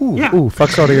 Ooh, Yeah. ooh,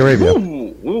 fuck Saudi Arabia.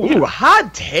 Ooh,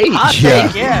 hot take. Hot Yeah.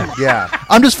 take, yeah. Yeah.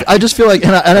 I just feel like,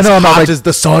 and I know I'm not Hot like, as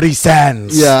the Saudi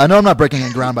sands. yeah, I know I'm not breaking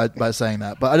any ground by saying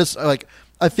that, but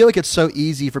I feel like it's so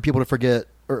easy for people to forget,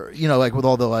 or like with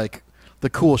all the like the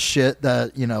cool shit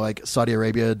that like Saudi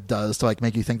Arabia does to like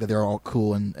make you think that they're all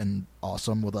cool and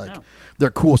awesome with like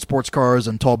their cool sports cars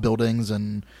and tall buildings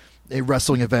and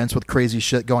wrestling events with crazy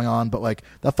shit going on, but like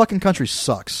that fucking country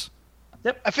sucks.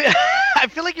 I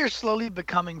feel like you're slowly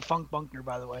becoming Funk Bunkner,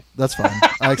 by the way. That's fine.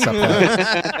 I accept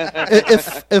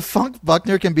that. if Funk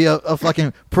Buckner can be a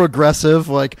fucking progressive,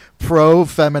 like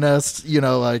pro-feminist,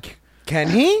 like. Can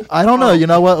he? I don't know. You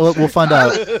know what? We'll find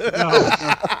out. No.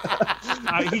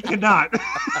 He cannot.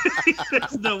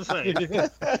 There's no way.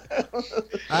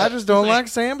 I just don't like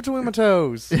sand between my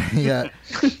toes. Yeah.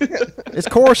 It's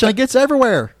coarse and it gets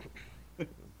everywhere.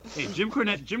 Hey, Jim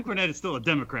Cornette is still a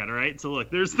Democrat, all right? So look,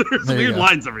 there's There you weird go.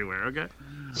 lines everywhere, okay?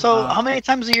 So, how many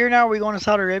times a year now are we going to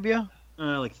Saudi Arabia?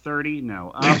 Like 30?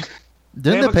 No.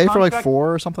 Didn't have they a pay for like contract-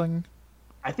 4 or something?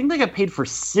 I think they got paid for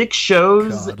 6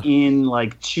 shows God. in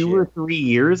like 2 or 3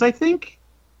 years, I think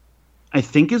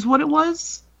is what it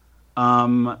was. I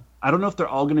don't know if they're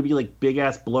all going to be like big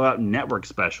ass blowout network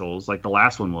specials like the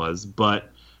last one was, but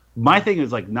my thing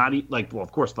is like well,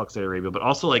 of course, fuck Saudi Arabia, but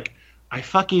also like I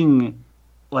fucking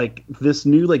like this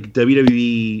new like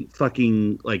WWE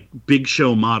fucking like big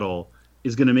show model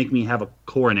is going to make me have a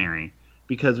coronary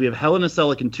because we have Hell in a Cell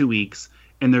like in 2 weeks,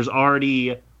 and there's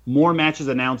already more matches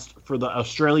announced for the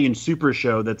Australian Super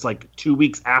Show that's like 2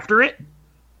 weeks after it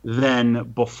than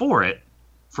before it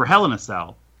for Hell in a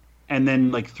Cell. And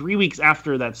then like 3 weeks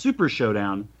after that Super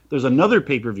Showdown, there's another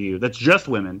pay-per-view that's just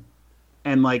women.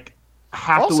 And like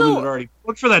half the women that already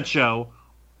booked for that show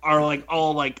are like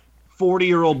all like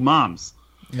 40-year-old moms.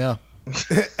 Yeah.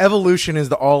 Evolution is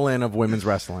the all-in of women's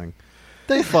wrestling.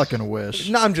 They fucking wish.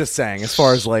 No, I'm just saying, as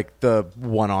far as like the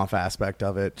one-off aspect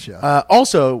of it. Yeah.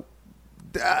 Also,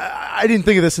 I didn't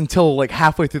think of this until like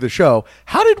halfway through the show.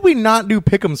 How did we not do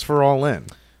pick'ems for All In?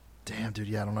 Damn, dude.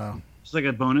 Yeah, I don't know. Just like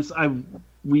a bonus.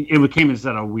 It came as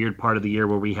at a weird part of the year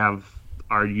where we have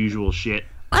our usual shit.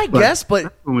 I guess,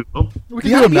 but When we will. We the can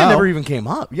do them idea now. never even came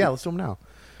up. Yeah, let's do them now.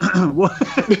 Well,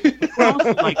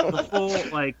 also, like the full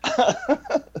like.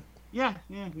 Yeah,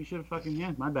 we should have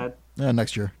fucking my bad. Yeah,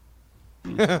 next year.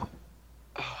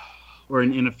 Or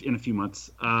in a few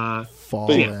months.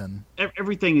 Fall yeah. in.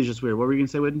 Everything is just weird. What were you gonna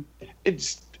say, Whitten?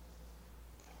 It's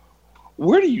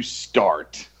where do you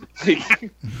start?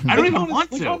 Like, I don't even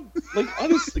want like, to. Like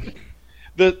honestly,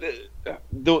 the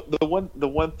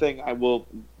one thing I will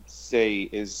say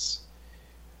is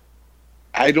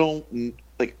I don't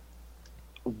like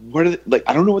what are they, like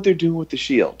I don't know what they're doing with the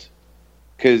Shield,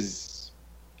 because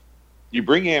you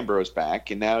bring Ambrose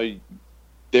back and now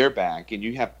they're back and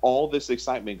you have all this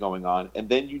excitement going on, and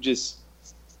then you just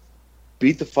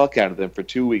beat the fuck out of them for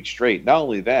 2 weeks straight. Not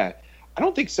only that, I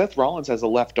don't think Seth Rollins has a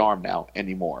left arm now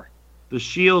anymore. The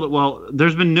Shield. Well,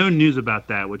 there's been no news about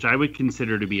that, which I would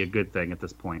consider to be a good thing at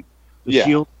this point.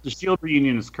 The Shield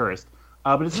reunion is cursed,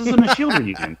 but this isn't a Shield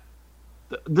reunion.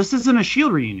 This isn't a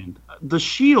Shield reunion. The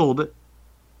Shield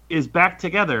is back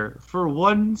together for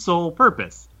one sole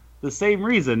purpose. The same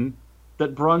reason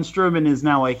that Braun Strowman is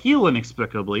now a heel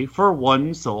inexplicably for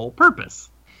one sole purpose.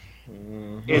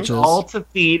 It's all to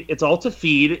feed. It's all to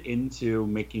feed into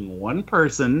making one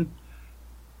person,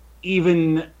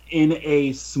 even in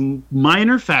a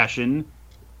minor fashion,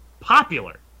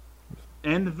 popular,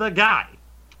 and the guy.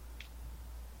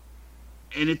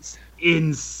 And it's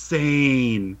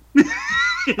insane.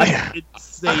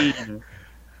 It's insane.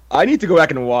 I need to go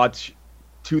back and watch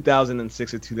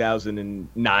 2006 or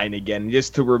 2009 again,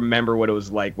 just to remember what it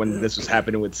was like when this was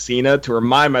happening with Cena, to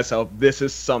remind myself this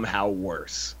is somehow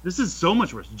worse. This is so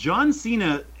much worse. John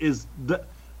Cena is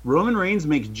Roman Reigns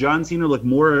makes John Cena look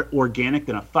more organic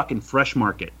than a fucking Fresh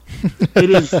Market.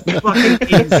 It is fucking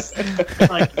it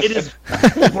is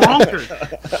bonkers.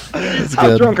 How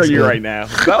good. drunk are That's you good. right now?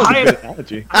 That was a good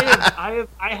analogy. I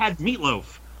had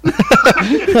meatloaf.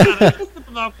 Just sip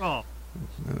of alcohol.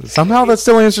 Somehow that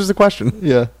still answers the question.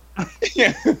 Yeah.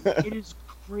 It is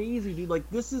crazy, dude. Like,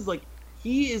 this is like,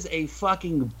 he is a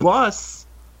fucking bus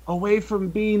away from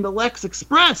being the Lex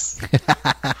Express.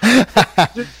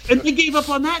 And they gave up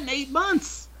on that in 8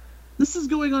 months. This is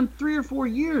going on 3 or 4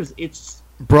 years. It's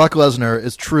Brock Lesnar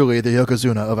is truly the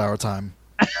Yokozuna of our time.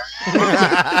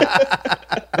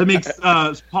 that makes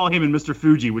Paul Heyman Mr.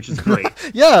 Fuji, which is great.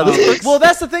 Yeah. Well,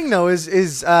 that's the thing, though,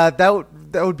 is that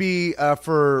would be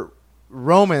for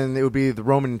Roman. It would be the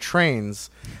Roman trains,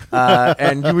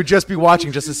 and you would just be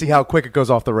watching just to see how quick it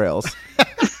goes off the rails.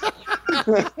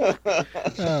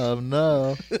 Oh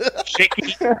no!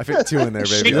 Shaky, I fit 2 in there,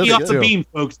 baby. shaky That's off a the 2. beam,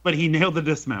 folks, but he nailed the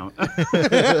dismount.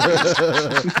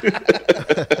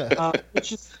 It's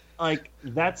just like,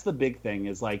 that's the big thing,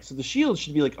 is like, so the Shield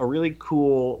should be like a really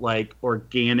cool, like,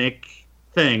 organic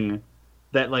thing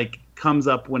that like comes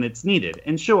up when it's needed.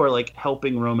 And sure, like,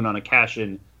 helping Roman on a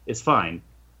cash-in is fine,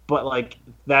 but like,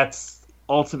 that's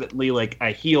ultimately like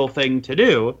a heel thing to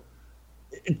do.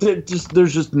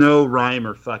 There's just no rhyme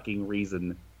or fucking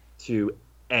reason to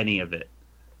any of it.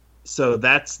 So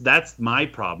that's my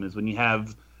problem, is when you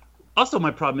have. Also,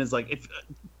 my problem is, like, if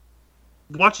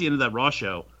watch the end of that Raw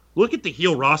show, look at the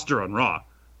heel roster on Raw.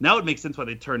 Now it makes sense why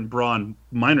they turned Braun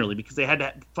minorly, because they had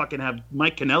to fucking have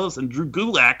Mike Kanellis and Drew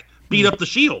Gulak beat up the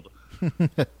Shield. I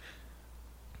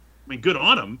mean, good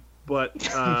on them, but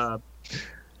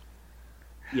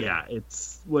yeah,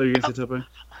 it's, what are you gonna say, Topo?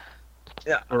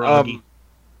 Yeah. Or Augie?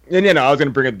 And I was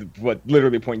gonna bring up what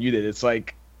literally point you did. It's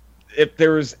like, if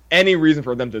there was any reason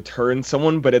for them to turn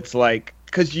someone, but it's like,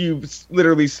 because you've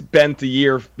literally spent a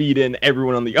year feeding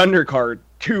everyone on the undercard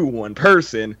to one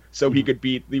person, so he could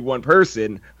beat the one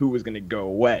person who was gonna go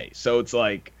away. So it's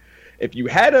like, if you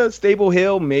had a stable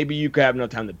heel, maybe you could have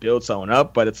enough time to build someone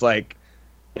up. But it's like,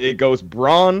 it goes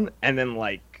Braun and then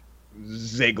like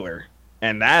Ziggler,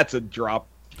 and that's a drop.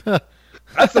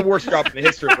 That's the worst drop in the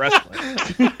history of wrestling.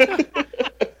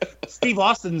 Steve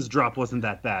Austin's drop wasn't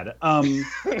that bad.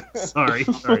 Sorry.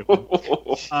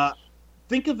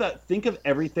 Think of that. Think of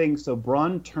everything. So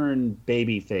Braun turned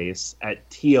babyface at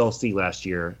TLC last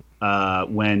year,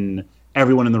 when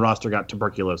everyone in the roster got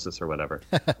tuberculosis or whatever.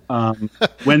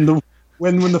 When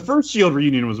the first Shield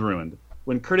reunion was ruined,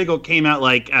 when Kurt Angle came out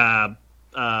like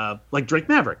Drake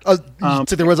Maverick. You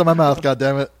took the words out of my mouth. God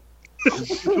damn it!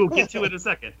 We'll get to it in a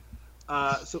second.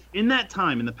 So in that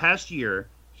time, in the past year,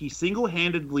 he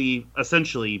single-handedly,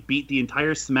 essentially, beat the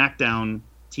entire SmackDown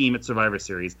team at Survivor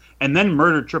Series, and then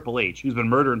murdered Triple H, who's been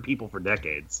murdering people for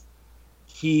decades.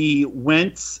 He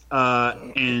went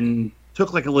and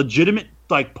took like a legitimate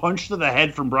punch to the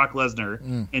head from Brock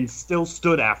Lesnar, and still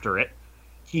stood after it.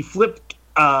 He flipped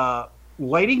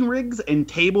lighting rigs and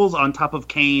tables on top of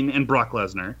Kane and Brock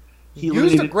Lesnar. He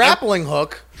Used a grappling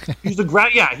hook. He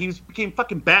became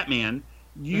fucking Batman.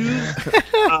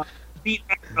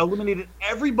 Eliminated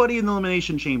everybody in the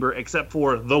Elimination Chamber except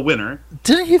for the winner.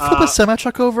 Didn't he flip a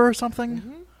semi-truck over or something?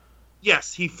 Mm-hmm.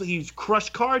 Yes, he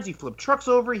crushed cards. He flipped trucks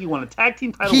over. He won a tag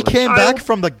team title. He came back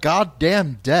from the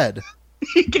goddamn dead.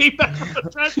 He came back from the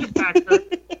trash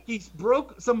compactor. He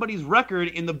broke somebody's record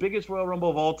in the biggest Royal Rumble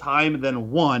of all time, and then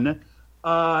won.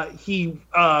 He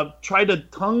tried to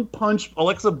tongue punch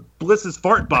Alexa Bliss's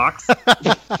fart box.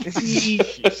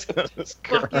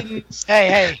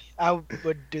 Hey, I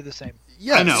would do the same.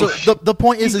 Yeah, I know. so the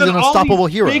point is he's an unstoppable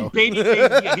hero. Big baby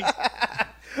face,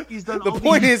 he's done The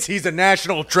point is, he's a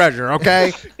national treasure,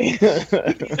 okay? He's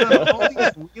done all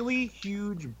these really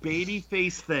huge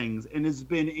babyface things and has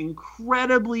been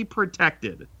incredibly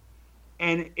protected.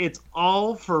 And it's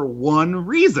all for one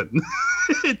reason.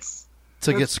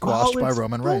 To get squashed by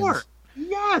Roman Reigns.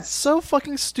 Yes. So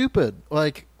fucking stupid.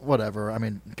 Like, whatever. I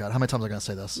mean, God, how many times am I going to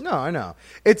say this? No, I know.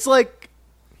 It's like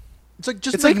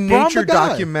just like make Braun nature the guy.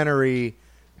 documentary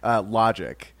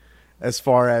logic, as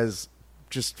far as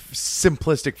just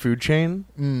simplistic food chain.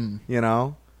 You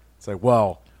know, it's like,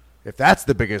 well, if that's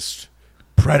the biggest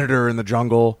predator in the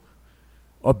jungle,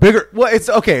 a bigger. Well, it's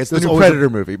okay. It's the There's new always Predator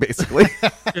movie, basically.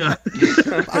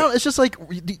 It's just like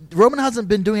Roman hasn't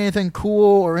been doing anything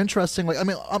cool or interesting. Like, I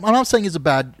mean, I'm not saying he's a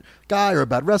bad guy or a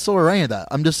bad wrestler or any of that.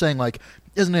 I'm just saying, like,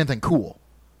 isn't anything cool.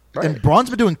 Right. And Braun's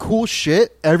been doing cool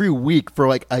shit every week for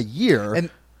like a year. And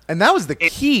that was the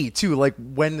key too. Like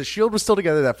when the Shield was still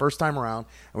together that first time around,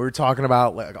 and we were talking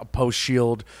about like a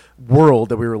post-Shield world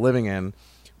that we were living in.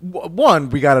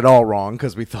 One, we got it all wrong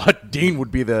because we thought Dean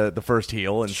would be the first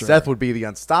heel and Seth would be the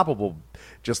unstoppable,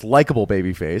 just likable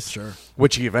babyface. Sure.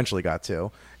 Which he eventually got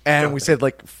to. And we said,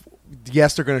 like,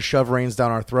 yes, they're going to shove Reigns down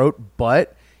our throat,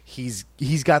 but he's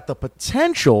got the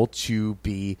potential to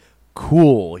be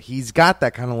cool. He's got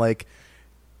that kind of like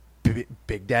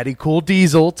Big Daddy Cool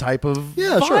Diesel type of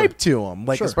vibe sure. to him,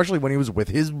 like Sure. especially when he was with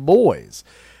his boys,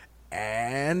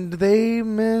 and they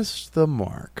missed the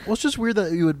mark. Well, it's just weird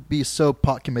that you would be so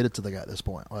pot committed to the guy at this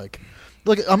point. Like,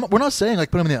 look, we're not saying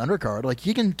like put him in the undercard. Like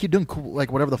he can keep doing cool,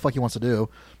 like whatever the fuck he wants to do,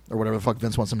 or whatever the fuck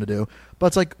Vince wants him to do. But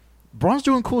it's like Braun's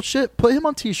doing cool shit. Put him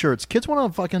on T-shirts. Kids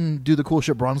want to fucking do the cool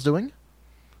shit Braun's doing.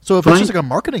 So if it's just like a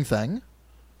marketing thing,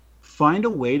 Find a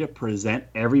way to present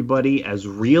everybody as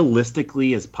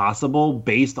realistically as possible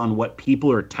based on what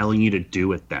people are telling you to do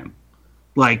with them.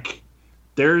 Like,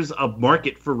 there's a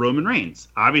market for Roman Reigns.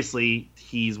 Obviously,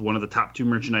 he's one of the top 2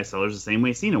 merchandise sellers the same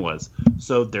way Cena was.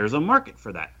 So there's a market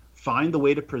for that. Find the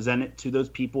way to present it to those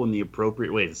people in the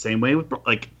appropriate way. The same way with,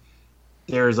 like,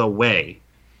 there's a way.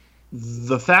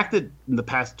 The fact that in the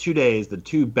past 2 days, the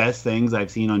 2 best things I've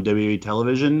seen on WWE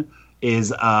television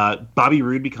is Bobby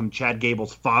Roode become Chad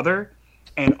Gable's father,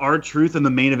 and R-Truth in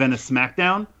the main event of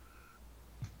SmackDown.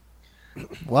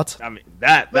 what? I mean,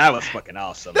 that was fucking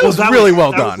awesome. That was really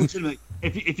well that was done. legitimately-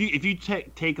 If you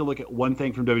take a look at one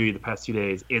thing from WWE the past 2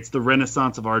 days, it's the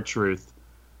renaissance of R-Truth.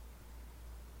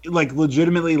 Like,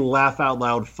 legitimately laugh out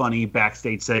loud funny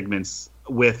backstage segments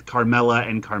with Carmella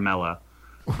and Carmella.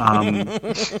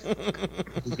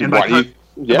 And Why do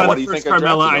you, by why the do you first think I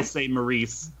Carmella, drafted I him? say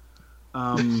Maurice.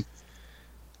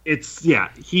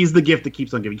 He's the gift that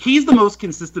keeps on giving. He's the most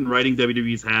consistent writing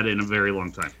WWE's had in a very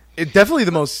long time. Definitely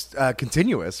the most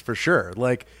continuous for sure.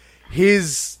 Like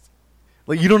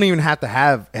you don't even have to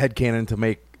have headcanon to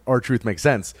make R-Truth make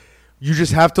sense. You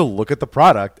just have to look at the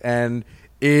product, and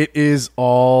it is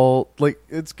all like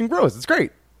it's congruous. It's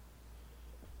great.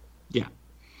 Yeah.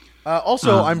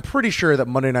 Also, I'm pretty sure that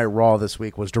Monday Night Raw this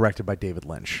week was directed by David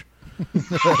Lynch. That's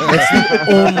the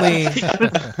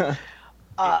only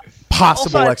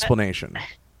possible also, explanation.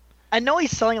 I know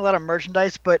he's selling a lot of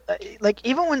merchandise, but like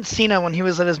even when Cena, when he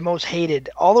was at his most hated,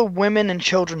 all the women and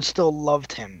children still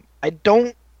loved him. I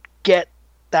don't get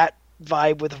that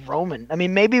vibe with Roman. I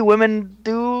mean, maybe women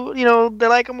do, they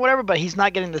like him, whatever, but he's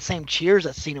not getting the same cheers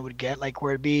that Cena would get, like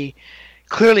where it'd be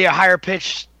clearly a higher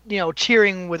pitch,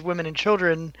 cheering with women and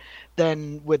children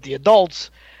than with the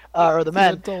adults or the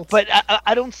men. But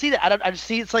I don't see that. I just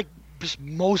see it's like just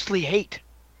mostly hate.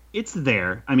 It's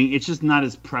there. I mean, it's just not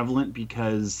as prevalent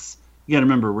because you got to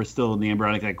remember we're still in the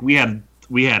embryonic. Like we had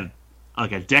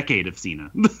like a decade of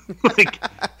Cena. Like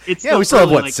it's Yeah, we still have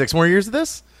early, what like, 6 more years of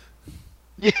this.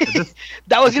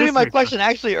 That was going to be my This- question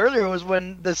actually earlier, was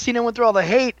when the Cena went through all the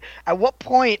hate, at what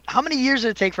point, how many years did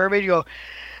it take for everybody to go,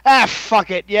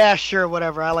 fuck it, yeah, sure,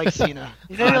 whatever, I like Cena.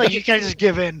 Like you can't just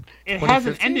give in. It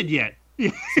hasn't ended yet.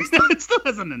 It still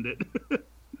hasn't ended.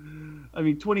 I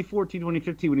mean, 2014,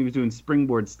 2015, when he was doing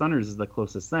Springboard Stunners is the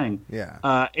closest thing. Yeah.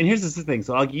 And here's the thing.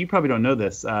 So, Augie, you probably don't know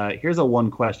this. Here's a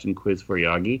one-question quiz for you,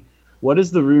 Augie. What is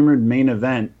the rumored main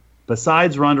event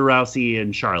besides Ronda Rousey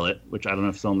and Charlotte, which I don't know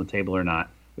if it's still on the table or not,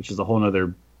 which is a whole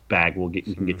other bag we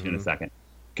can get to in a second,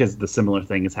 because the similar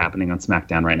thing is happening on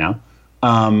SmackDown right now.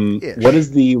 What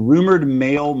is the rumored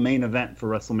male main event for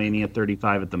WrestleMania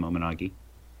 35 at the moment, Augie?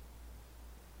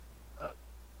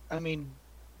 I mean,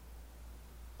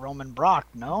 Roman Brock,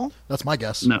 no? That's my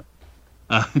guess. No.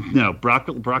 No, Brock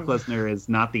Lesnar is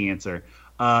not the answer.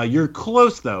 You're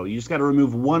close, though. You just got to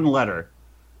remove one letter,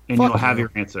 and Fuck you'll have you.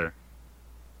 your answer.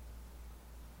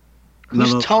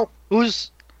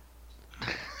 Who's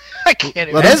I can't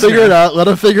even. Let him figure it out. Let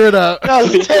him figure it out. No,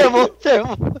 it's terrible.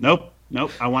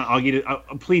 Nope. I want Augie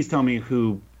to... please tell me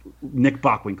who Nick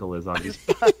Bockwinkel is, Augie.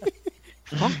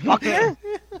 Fucker?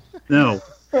 No.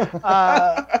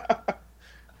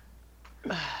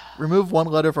 Remove one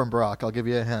letter from Brock. I'll give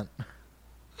you a hint.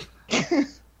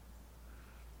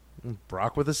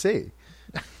 Brock with a C.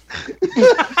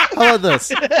 How about this?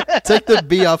 Take the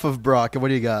B off of Brock, and what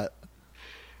do you got?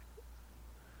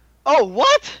 Oh,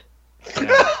 what?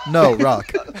 No,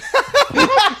 Rock.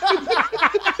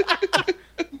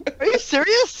 Are you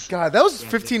serious? God, that was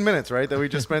 15 minutes, right? That we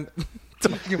just spent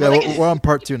talking Yeah, about. we're on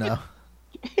part 2 now.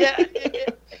 Yeah.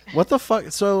 What the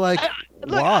fuck? So, like,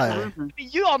 Look, why?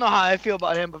 You all know how I feel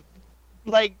about him, but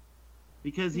like,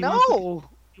 Because he no.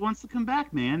 wants to come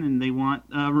back, man, and they want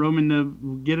Roman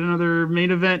to get another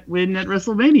main event win at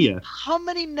WrestleMania. How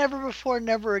many never before,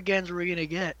 never agains are we gonna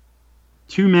get?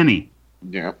 Too many.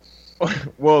 Yeah.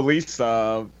 Well, at least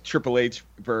Triple H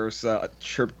versus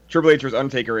Triple H versus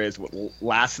Undertaker is what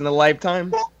lasts in a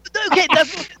lifetime. Well, okay,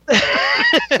 that's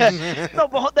no,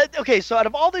 but okay. So out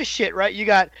of all this shit, right? You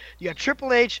got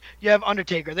Triple H, you have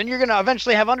Undertaker. Then you're gonna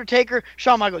eventually have Undertaker,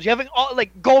 Shawn Michaels. You have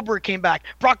like Goldberg came back,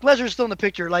 Brock Lesnar's still in the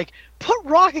picture. Like, put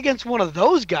Rock against one of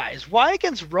those guys. Why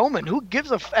against Roman? Who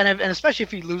gives a and especially if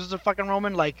he loses a fucking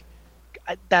Roman, like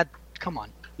that. Come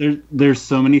on. There's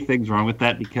so many things wrong with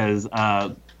that because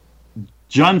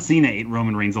John Cena ate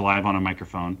Roman Reigns alive on a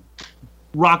microphone.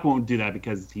 Rock won't do that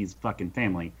because he's fucking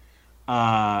family.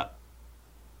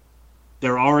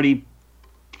 They're already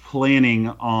planning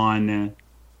on,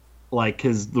 like,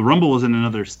 because the Rumble was in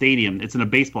another stadium. It's in a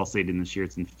baseball stadium this year.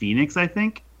 It's in Phoenix, I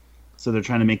think. So they're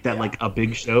trying to make that like a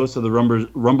big show. So the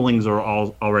rumblings are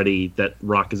all already that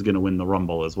Rock is going to win the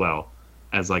Rumble as well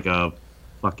as like a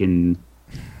fucking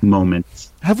moment.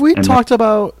 Have we talked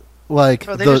about like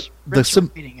Oh, they the just the rinse sim-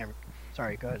 repeating everything.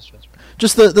 Sorry, go ahead, Spencer.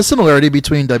 just the similarity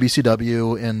between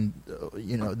WCW and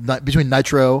between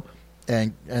Nitro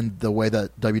and the way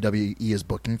that WWE is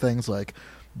booking things, like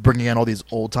bringing in all these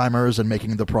old timers and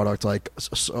making the product like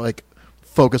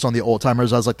focus on the old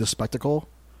timers as like the spectacle.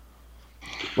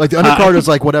 Like the undercard is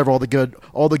like whatever, all the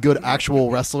good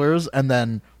actual wrestlers, and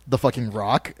then the fucking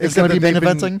Rock is going to be main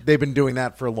eventing. They've been doing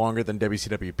that for longer than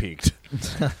WCW peaked.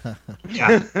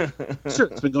 Yeah, sure.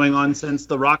 It's been going on since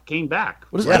The Rock came back.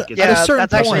 What is Like, that? it's- At a certain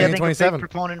that's actually point- I think a 27. big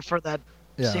proponent for that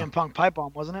Yeah. CM Punk pipe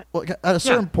bomb, wasn't it? Well, at a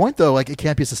certain point, though, like it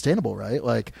can't be sustainable, right?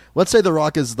 Like, let's say The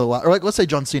Rock is the last, or like let's say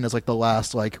John Cena is like the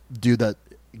last like dude that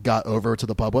got over to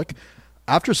the public.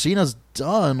 After Cena's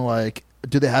done, like,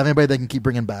 do they have anybody they can keep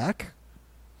bringing back?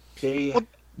 They, Well,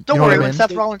 You Don't know worry, what I when mean?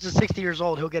 Seth Rollins is 60 years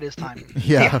old, he'll get his time.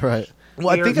 Yeah, right. Well,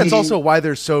 I think that's also why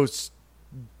they're so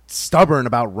stubborn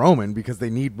about Roman, because they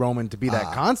need Roman to be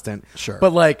that constant. sure.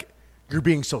 But like, you're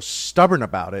being so stubborn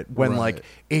about it when Right. like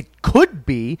it could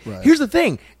be. Right. Here's the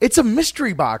thing: it's a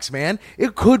mystery box, man.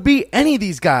 It could be any of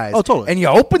these guys. Oh, totally. And you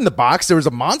open the box, there was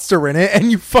a monster in it,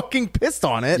 and you fucking pissed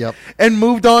on it, Yep. and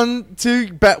moved on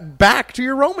to back to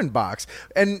your Roman box.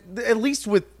 And at least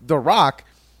with The Rock,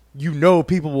 you know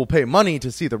people will pay money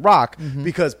to see The Rock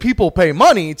because people pay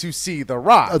money to see The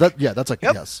Rock. Oh, that's like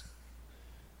Yep. yes.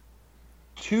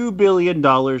 $2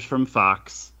 billion from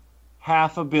Fox,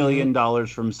 $500 million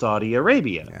from Saudi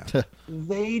Arabia. Yeah.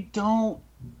 They don't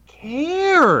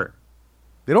care.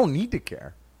 They don't need to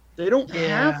care. They don't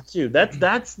Yeah. have to.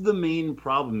 That's the main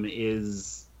problem.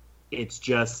 Is it's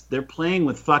just they're playing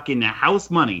with fucking house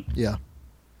money. Yeah.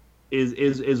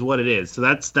 Is what it is. So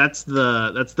that's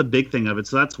the big thing of it.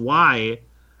 So that's why,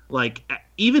 like,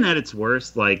 even at its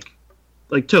worst, like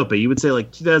Topa, you would say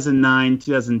like 2009,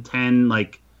 2010,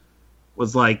 like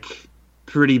was like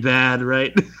pretty bad,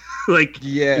 right? Like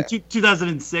Yeah. and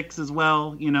 2006 as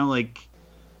well. You know,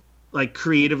 like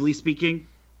creatively speaking.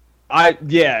 I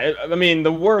mean,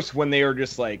 the worst when they were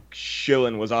just like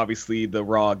shilling was obviously the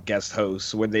Raw guest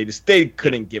hosts when they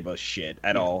couldn't give a shit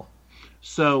at all.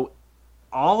 So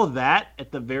all of that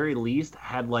at the very least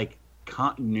had like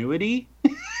continuity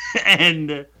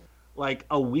and like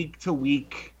a week to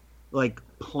week like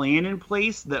plan in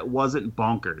place that wasn't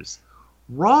bonkers.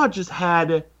 Raw just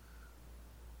had,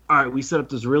 all right, we set up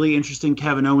this really interesting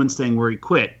Kevin Owens thing where he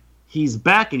quit. He's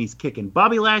back and he's kicking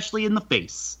Bobby Lashley in the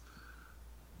face.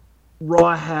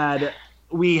 Raw had,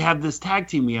 we have this tag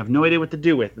team we have no idea what to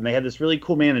do with, and they had this really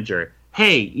cool manager.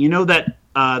 Hey, you know that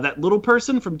little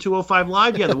person from 205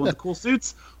 Live? Yeah, the one with the cool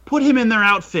suits? Put him in their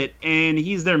outfit, and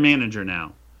he's their manager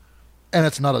now. And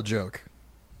it's not a joke.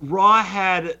 Raw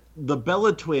had the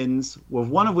Bella Twins, with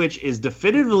one of which is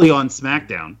definitively on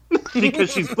SmackDown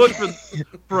because she's booked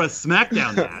for a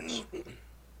SmackDown match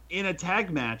in a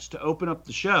tag match to open up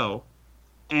the show,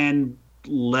 and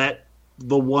let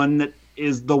the one that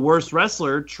is the worst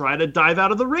wrestler try to dive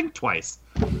out of the ring twice.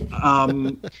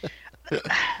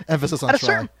 Emphasis on At a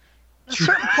try.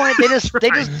 certain point, they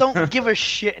just don't give a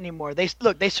shit anymore. They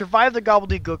survived the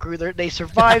gobbledygookery. They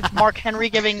survived Mark Henry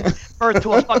giving birth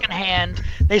to a fucking hand.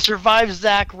 They survived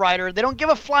Zack Ryder. They don't give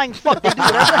a flying fuck. They do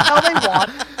whatever the hell they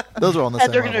want, Those are on the and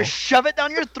same they're level. gonna shove it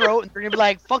down your throat. And they're gonna be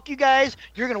like, "Fuck you guys!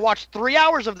 You're gonna watch 3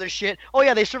 hours of this shit." Oh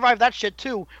yeah, they survived that shit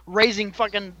too, raising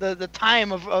fucking the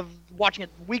time of watching a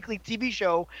weekly TV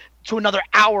show to another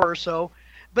hour or so.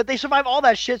 But they survive all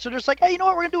that shit, so they're just like, hey, you know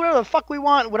what? We're gonna do whatever the fuck we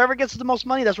want. Whatever gets us the most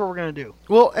money, that's what we're gonna do.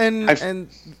 Well, and I've-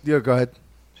 yeah, go ahead.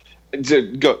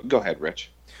 Go ahead,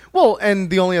 Rich. Well, and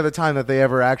the only other time that they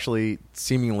ever actually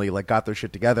seemingly like got their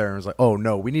shit together and was like, oh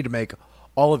no, we need to make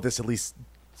all of this at least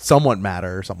somewhat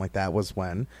matter or something like that was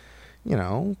when, you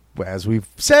know, as we've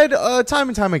said time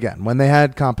and time again, when they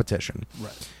had competition.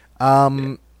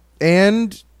 Right.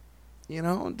 And, you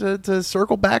know, to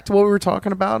circle back to what we were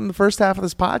talking about in the first half of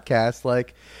this podcast,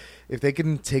 like, if they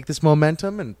can take this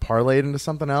momentum and parlay it into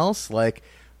something else, like,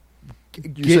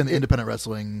 You're saying the independent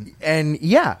wrestling. and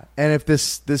if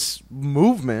this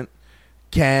movement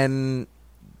can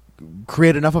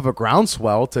create enough of a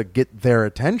groundswell to get their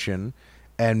attention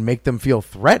and make them feel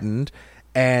threatened,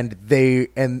 and they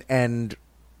and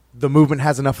the movement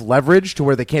has enough leverage to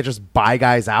where they can't just buy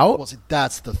guys out. Well, see,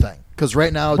 that's the thing. Because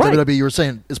right now, Right. WWE, you were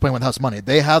saying, is playing with house money.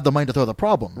 They have the money to throw the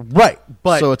problem. Right,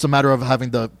 but So it's a matter of having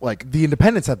the, the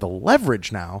independents have the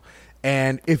leverage now,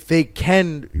 and if they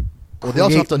can Well, they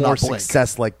also have to more not blink.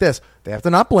 success like this, they have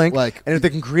to not blink. Like- and if they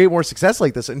can create more success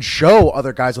like this and show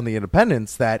other guys on the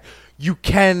independents that you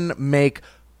can make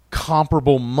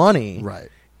comparable money, Right.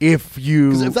 If you,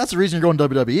 Because if that's the reason you're going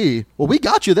WWE, well, we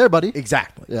got you there, buddy.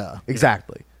 exactly, Yeah.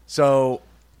 exactly. So,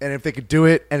 and if they could do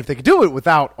it, and if they could do it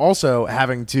without also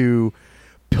having to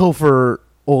pilfer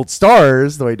old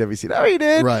stars the way WCW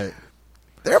did, Right.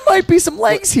 there might be some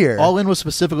legs here. All In was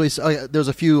specifically. There's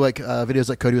a few videos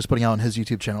that Cody was putting out on his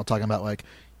YouTube channel talking about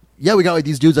yeah, we got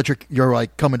these dudes that you're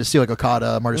coming to see,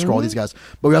 Okada, Marty Scurll, these guys,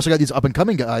 but we also got these up and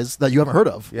coming guys that you haven't heard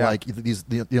of, Yeah. these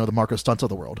the Marco Stunts of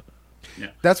the world.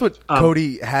 That's what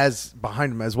Cody has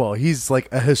behind him as well. He's like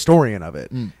a historian of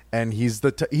it, and he's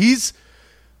he's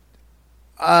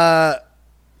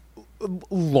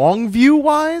long view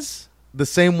wise the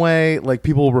same way like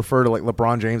people refer to like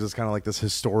LeBron James as kind of like this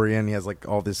historian. He has like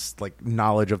all this like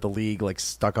knowledge of the league like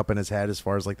stuck up in his head as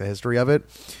far as like the history of it.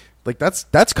 Like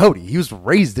that's Cody. He was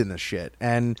raised in this shit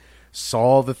and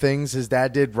saw the things his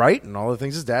dad did right and all the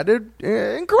things his dad did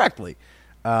incorrectly.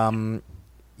 Like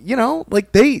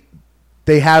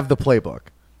they have the playbook.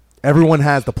 Everyone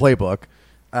has the playbook.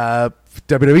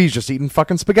 WWE's just eating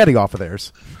fucking spaghetti off of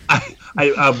theirs.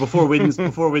 Before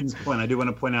Widden's point, I do want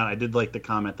to point out I did like the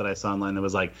comment that I saw online that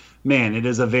was like, "Man, it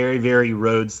is a very, very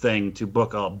Rhodes thing to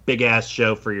book a big ass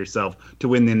show for yourself to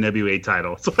win the NWA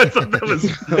title." So I thought that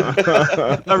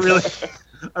was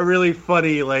a really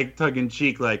funny like tongue in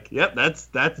cheek. Like, yep, that's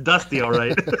Dusty, all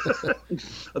right.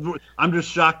 I'm just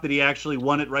shocked that he actually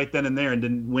won it right then and there and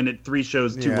didn't win it 3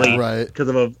 shows too late right. because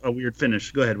of a weird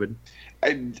finish. Go ahead, Widden.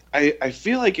 I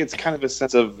feel like it's kind of a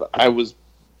sense of I was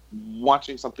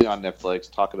watching something on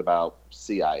Netflix talking about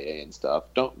CIA and stuff.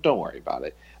 Don't worry about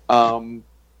it.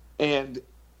 And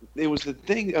it was the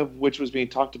thing of which was being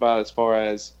talked about as far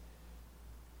as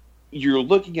you're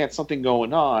looking at something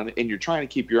going on and you're trying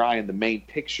to keep your eye on the main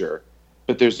picture,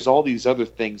 but there's all these other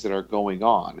things that are going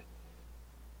on.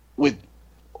 With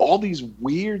all these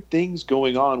weird things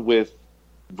going on with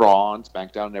Raw and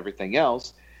SmackDown and everything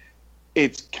else,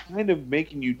 it's kind of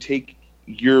making you take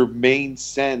your main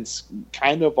sense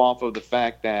kind of off of the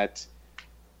fact that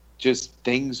just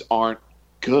things aren't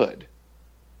good.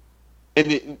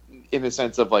 And in the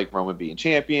sense of like Roman being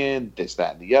champion, this,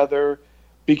 that, and the other,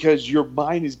 because your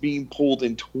mind is being pulled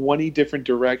in 20 different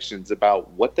directions about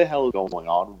what the hell is going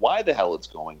on, why the hell it's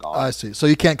going on. I see. So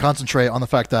you can't concentrate on the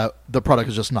fact that the product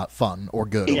is just not fun or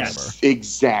good or whatever.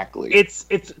 Exactly.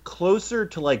 It's closer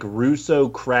to like Russo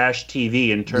Crash TV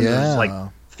in terms of like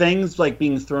things like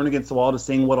being thrown against the wall to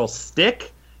seeing what'll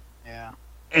stick. Yeah.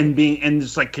 And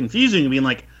just like confusing and being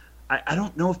like, I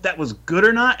don't know if that was good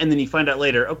or not, and then you find out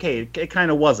later, okay, it kind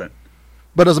of wasn't.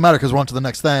 But it doesn't matter because we're on to the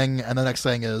next thing, and the next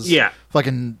thing is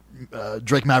fucking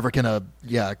Drake Maverick in a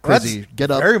crazy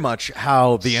get up. Very much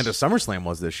how the end of SummerSlam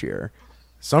was this year.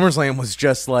 SummerSlam was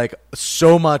just like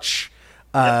so much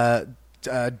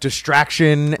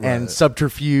distraction and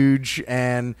subterfuge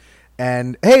and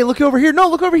hey, look over here. No,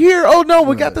 look over here. Oh no,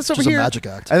 we got this over Just here. a magic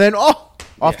act. And then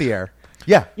off the air.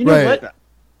 Yeah. You know what?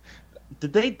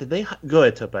 Did they go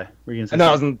ahead, Tope? Were you gonna say No,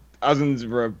 I was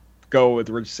gonna go with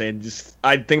Rich saying. Just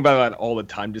I think about that all the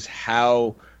time. Just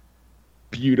how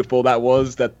beautiful that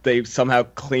was. That they somehow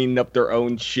cleaned up their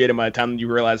own shit, and by the time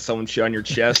you realize someone shit on your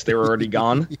chest, they were already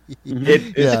gone. On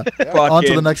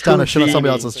to the next time I shit on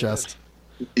somebody else's chest.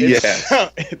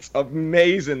 It's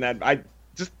amazing that I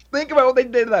just think about what they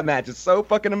did in that match. It's so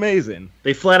fucking amazing.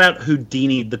 They flat out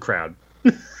Houdini'd the crowd,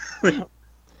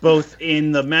 both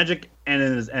in the magic and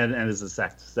as a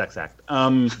sex act.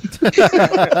 And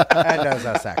as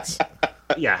a sex.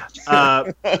 Yeah.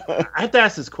 I have to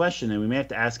ask this question, and we may have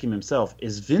to ask him himself.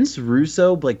 Is Vince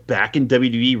Russo like back in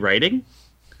WWE writing?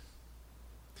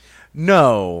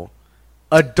 No.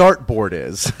 A dartboard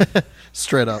is.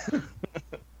 Straight up.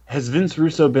 Has Vince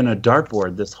Russo been a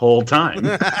dartboard this whole time?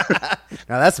 Now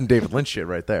that's some David Lynch shit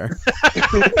right there.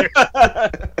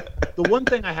 The one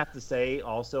thing I have to say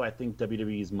also, I think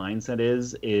WWE's mindset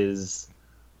is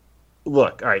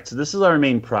look, all right, so this is our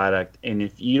main product, and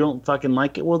if you don't fucking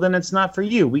like it, well, then it's not for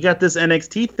you. We got this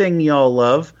NXT thing y'all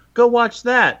love. Go watch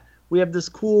that. We have this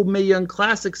cool Mae Young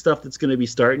Classic stuff that's going to be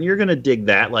starting. You're going to dig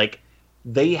that. Like,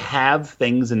 they have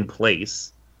things in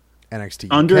place. NXT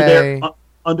UK.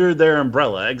 Under their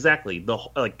umbrella. Exactly.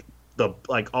 Like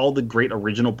all the great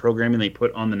original programming they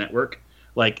put on the network.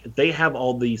 Like, they have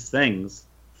all these things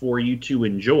for you to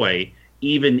enjoy,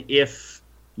 even if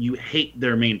you hate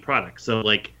their main product. So,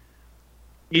 like,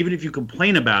 even if you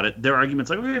complain about it, their argument's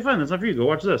like, okay, fine, that's not for you. Go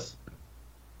watch this.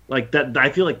 Like that, I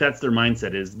feel like that's their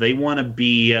mindset. Is they want to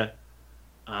be,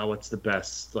 what's the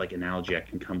best like analogy I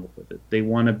can come up with it? They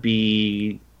want to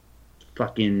be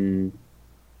fucking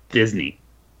Disney.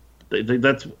 It's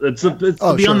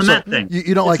the beyond the mat thing.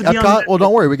 You don't like Epcot? Well,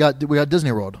 don't worry. We got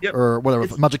Disney World or whatever,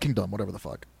 Magic Kingdom, whatever the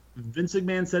fuck. Vince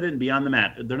McMahon said it in Beyond the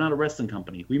Mat. They're not a wrestling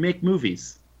company. We make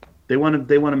movies. They want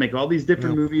to make all these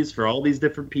different movies for all these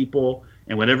different people,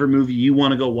 and whatever movie you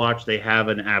want to go watch, they have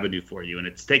an avenue for you. And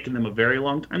it's taken them a very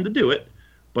long time to do it,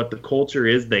 but the culture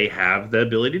is they have the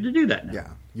ability to do that now. Yeah.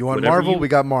 You want Marvel? We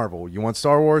got Marvel. You want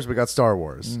Star Wars? We got Star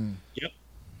Wars. Yep.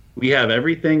 We have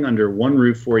everything under one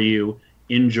roof for you.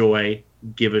 Enjoy.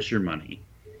 Give us your money.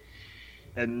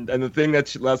 And the thing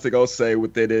that last thing I'll say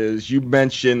with it is, you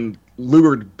mentioned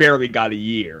Luger barely got a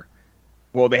year.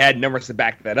 Well, they had numbers to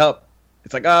back that up.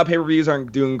 It's like, pay-per-views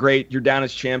aren't doing great. You're down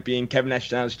as champion. Kevin Nash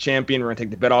down as champion. We're going to take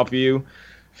the bet off of you.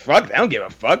 Fuck, I don't give a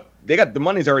fuck. They got the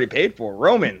money's already paid for.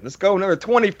 Roman, let's go another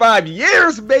 25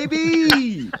 years,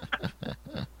 baby!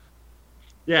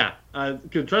 Yeah,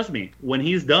 trust me, when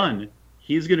he's done,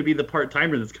 he's going to be the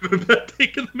part-timer that's going to be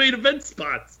taking the main event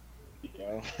spots.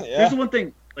 Yeah. Here's the one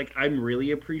thing, like, I'm really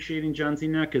appreciating John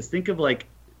Cena, because think of, like,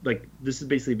 this has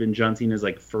basically been John Cena's,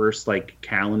 like, first, like,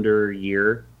 calendar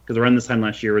year, because around this time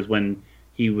last year was when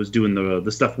he was doing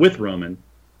the stuff with Roman.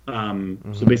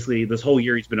 So basically, this whole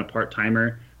year he's been a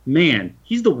part-timer. Man,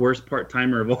 he's the worst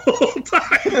part-timer of all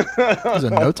time. He's a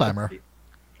no-timer.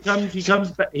 He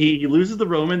comes back, he loses the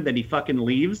Roman, then he fucking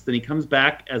leaves, then he comes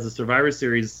back as a Survivor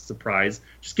Series surprise,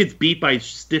 just gets beat by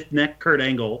stiff-necked Kurt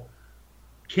Angle,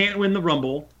 can't win the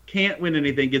Rumble, can't win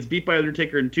anything, gets beat by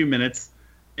Undertaker in 2 minutes,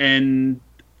 and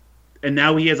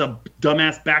now he has a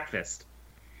dumbass back fist.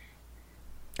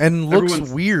 And looks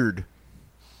weird.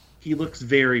 He looks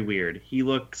very weird. He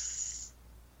looks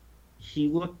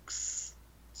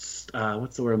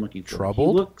what's the word I'm looking for?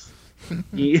 Troubled?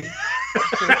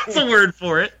 That's a word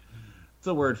for it. It's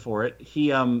a word for it.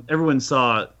 He everyone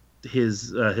saw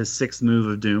his sixth move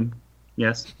of doom.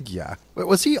 Yes. Yeah. Wait,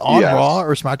 was he on Raw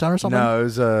or SmackDown or something? No, it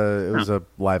was a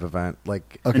live event,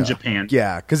 like in Japan.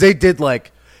 Yeah, because they did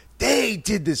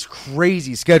this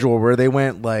crazy schedule where they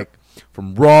went like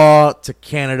from Raw to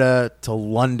Canada to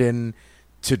London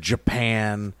to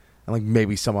Japan and like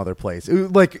maybe some other place. It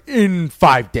was like in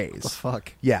 5 days. The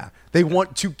fuck? Yeah, they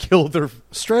want to kill their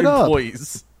straight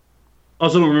employees.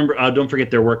 Also, don't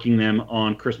forget they're working them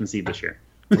on Christmas Eve this year.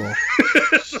 Cool.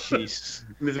 Jesus.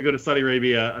 They have to go to Saudi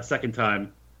Arabia a second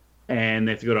time, and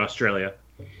they have to go to Australia.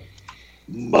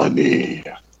 Money.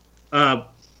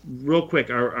 Real quick,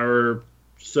 we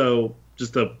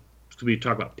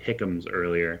talked about pick'ems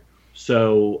earlier.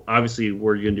 So obviously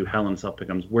we're going to do Hell in a Cell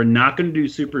pick'ems. We're not going to do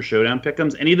Super Showdown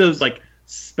pick'ems. Any of those like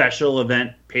special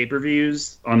event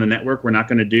pay-per-views on the network, we're not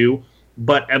going to do.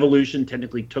 But Evolution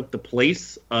technically took the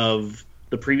place of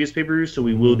the previous pay-per-views, so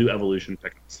we will do Evolution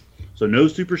pick'ems. So no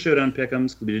Super Showdown pick'ems,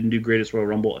 because we didn't do Greatest Royal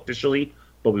Rumble officially,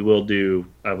 but we will do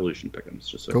Evolution pick'ems,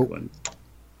 just so everyone.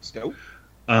 Nope.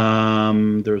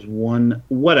 There's one.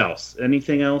 What else?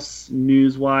 Anything else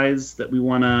news-wise that we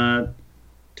want to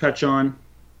touch on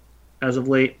as of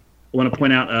late? I want to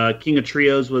point out King of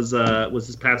Trios was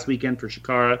this past weekend for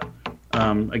Shikara.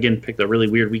 Again, picked a really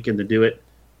weird weekend to do it,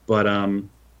 but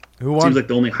who won? Seems like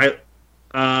the only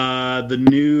the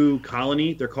new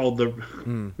colony. They're called the.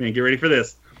 Man, get ready for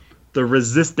this. The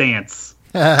Resistance.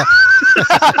 Yeah.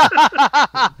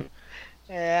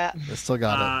 I still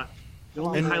got it. The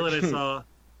only highlight I saw.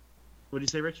 What did you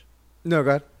say, Rich? No,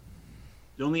 go ahead.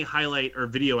 The only highlight or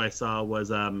video I saw was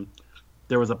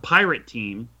there was a pirate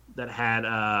team that had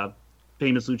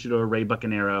famous luchador Rey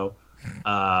Bucanero,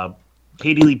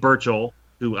 Katie Lee Burchill,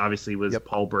 who obviously was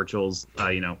Paul Burchill's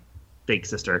fake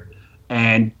sister,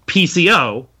 and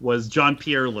PCO was John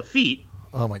Pierre Lafitte.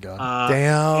 Oh my god!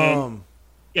 Damn.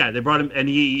 Yeah, they brought him, and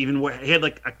he had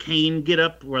like a cane get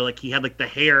up where like he had like the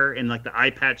hair and like the eye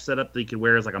patch set up that he could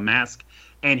wear as like a mask,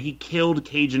 and he killed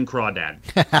Cajun Crawdad.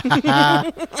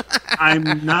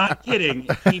 I'm not kidding.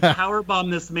 He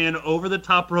powerbombed this man over the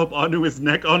top rope onto his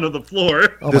neck onto the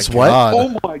floor. Oh This my what? god!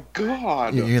 Oh my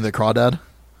god! You mean the Crawdad?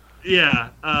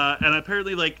 Yeah, and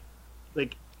apparently like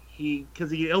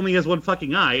because he only has one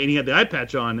fucking eye and he had the eye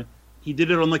patch on, he did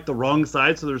it on like the wrong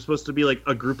side, so there was supposed to be like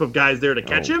a group of guys there to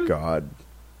catch him. God.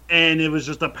 And it was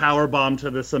just a power bomb to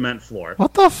the cement floor.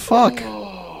 What the fuck?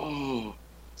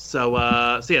 So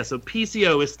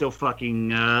PCO is still fucking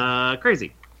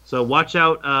crazy. So watch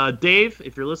out, Dave.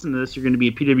 If you're listening to this, you're going to be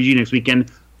at PWG next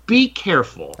weekend. Be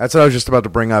careful. That's what I was just about to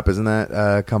bring up. Isn't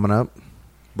that coming up?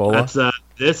 Bola? That's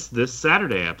this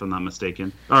Saturday, if I'm not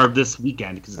mistaken, or this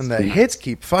weekend. Cause And the hits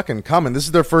keep fucking coming. This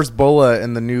is their first Bola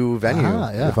in the new venue,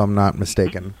 yeah. if I'm not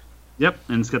mistaken. Yep,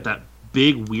 and it's got that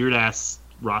big weird ass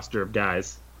roster of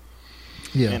guys.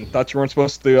 Yeah. And thought you weren't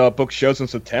supposed to book shows in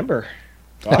September.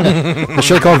 I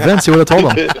should have called Vince. He would have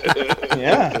told him.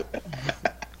 Yeah.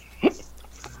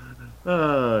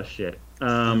 Oh shit.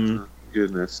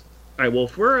 Goodness. All right. Well,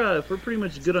 if we're pretty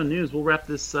much good on news, we'll wrap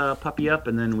this puppy up,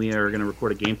 and then we are going to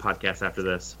record a game podcast after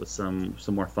this with some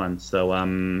more fun. So,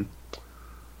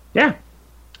 yeah.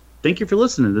 Thank you for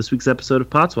listening to this week's episode of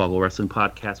Podswoggle Wrestling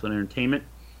Podcast with Entertainment.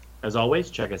 As always,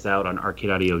 check us out on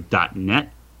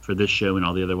arcadeaudio.net for this show and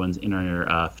all the other ones in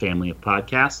our family of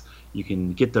podcasts. You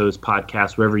can get those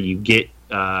podcasts wherever you get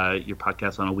your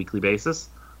podcasts on a weekly basis,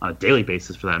 on a daily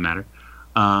basis for that matter.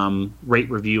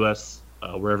 Rate, review us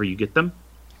wherever you get them.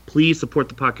 Please support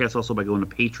the podcast also by going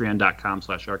to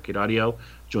patreon.com/arcadeaudio.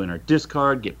 Join our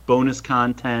Discord, get bonus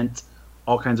content,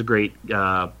 all kinds of great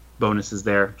bonuses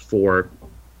there for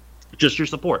just your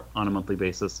support on a monthly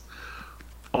basis.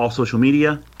 All social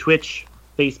media, Twitch,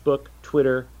 Facebook,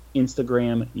 Twitter,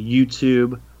 Instagram,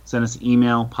 YouTube. Send us an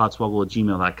email,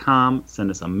 podswoggle@gmail.com. Send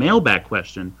us a mailbag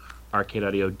question,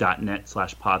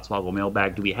 arcadeaudio.net/podswoggle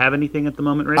mailbag. Do we have anything at the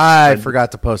moment, Rich? I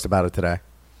forgot to post about it today.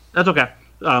 That's okay.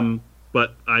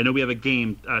 But I know we have a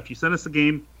game. If you send us a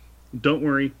game, don't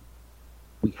worry.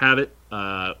 We have it.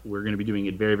 We're going to be doing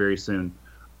it very, very soon.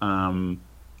 And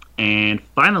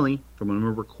finally, from when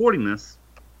we're recording this,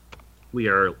 we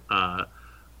are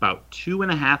about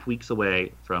 2.5 weeks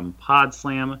away from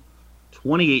PodSlam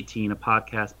 2018, a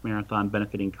podcast marathon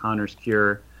benefiting Connor's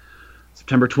Cure.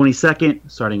 September 22nd,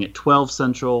 starting at 12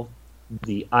 Central,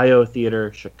 the IO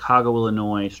Theater, Chicago,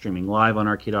 Illinois, streaming live on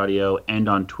Arcade Audio and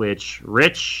on Twitch.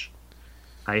 Rich,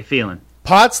 how you feeling?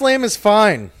 Podslam is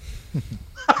fine.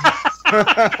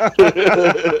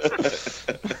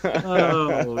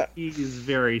 Oh, he's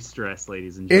very stressed,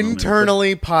 ladies and gentlemen.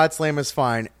 Internally, Podslam is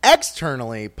fine.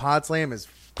 Externally, Podslam is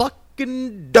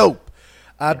fucking dope.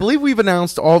 I believe we've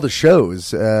announced all the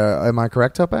shows. Am I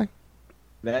correct, Tope?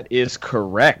 That is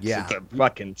correct. Yeah. It's a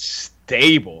fucking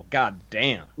stable. God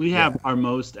damn. We have our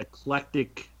most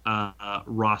eclectic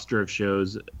roster of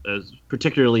shows,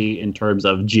 particularly in terms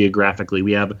of geographically.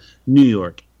 We have New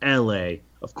York, LA,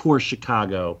 of course,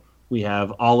 Chicago. We have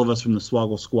all of us from the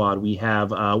Swoggle Squad. We have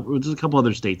just a couple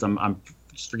other states. I'm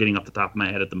just forgetting off the top of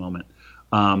my head at the moment.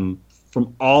 From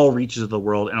all reaches of the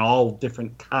world and all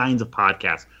different kinds of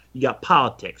podcasts. You got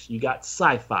politics. You got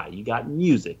sci-fi. You got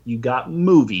music. You got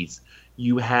movies.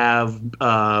 You have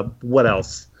what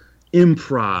else?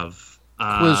 Improv.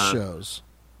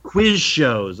 Quiz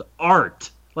shows.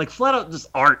 Art. Like flat out just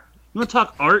art. You want to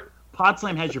talk art?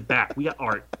 Podslam has your back. We got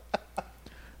art.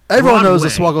 Everyone knows the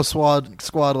Broadway. Swoggle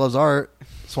Squad loves art.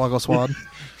 Swoggle Squad.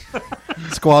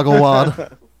 Squoggle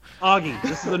Wad. Augie,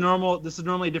 this is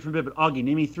normally a different bit, but Augie,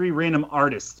 name me 3 random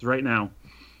artists right now.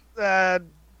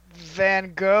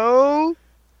 Van Gogh,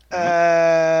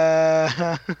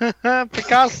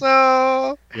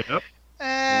 Picasso, Yep.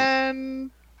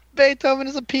 and Beethoven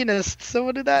is a pianist. So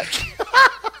we'll do that.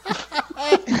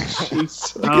 We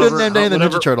could have named any of the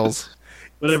Ninja Turtles.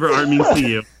 Whatever art means to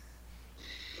you.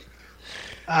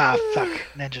 Ah, fuck.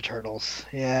 Ninja Turtles.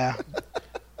 Yeah.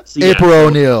 So, yeah, April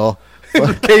O'Neil.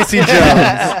 Casey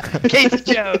Jones. Casey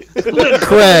Jones.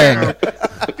 Krang.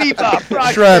 Bebop.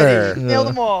 Rock Shredder. Steady, nail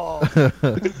them all.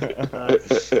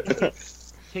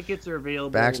 tickets are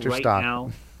available Baxter right Stockman.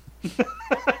 now.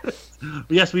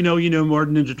 Yes, we know you know more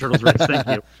than Ninja Turtles, Rich. Thank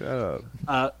you. Shut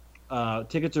up.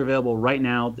 Tickets are available right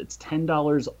now. It's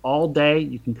 $10 all day.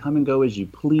 You can come and go as you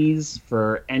please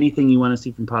for anything you want to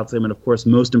see from Podslam. And, of course,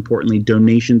 most importantly,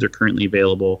 donations are currently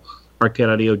available.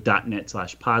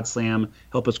 arcadeaudio.net/Podslam.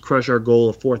 Help us crush our goal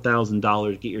of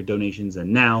 $4,000. Get your donations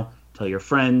in now. Tell your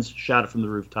friends. Shout it from the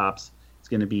rooftops. It's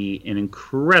going to be an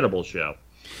incredible show.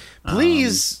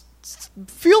 Please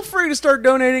feel free to start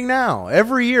donating now.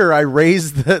 Every year I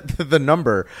raise the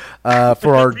number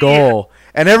for our goal.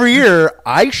 And every year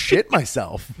I shit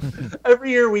myself.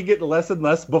 Every year we get less and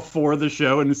less before the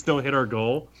show and still hit our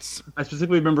goal. I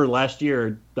specifically remember last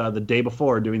year, the day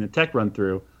before, doing the tech run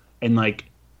through, and like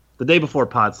the day before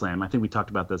Podslam, I think we talked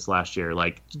about this last year.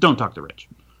 Like, don't talk to Rich.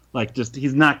 Like, just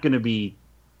he's not going to be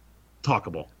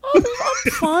talkable. I'm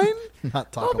fine.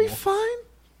 Not I'll be talkable. fine.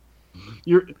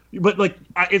 But like,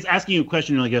 it's asking you a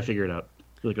question. You're like, gotta figure it out.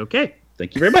 You're like, okay,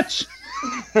 thank you very much.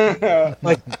 So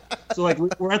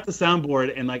like, we're at the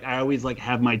soundboard, and like, I always like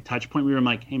have my touch point where I'm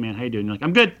like, hey man, how you doing? You're like,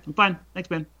 I'm good, I'm fine, thanks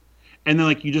man. And then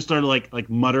like, you just started like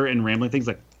mutter and rambling things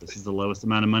like, this is the lowest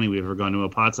amount of money we've ever gone to a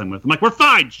Podslam with. I'm like, we're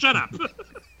fine, shut up.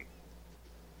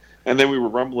 And then we were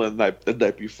rumbling the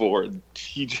night before, and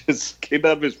he just came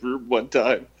out of his room one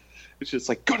time. It's just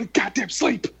like, go to goddamn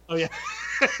sleep. Oh yeah.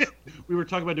 We were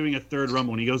talking about doing a third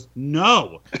rumble, and he goes,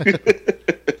 "No,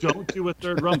 don't do a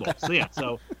third rumble." So yeah,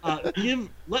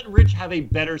 let Rich have a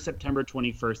better September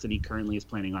 21st than he currently is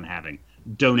planning on having.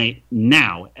 Donate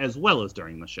now as well as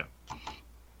during the show.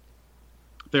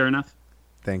 Fair enough.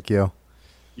 Thank you.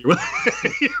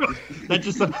 That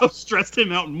just somehow stressed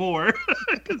him out more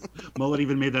because Mullet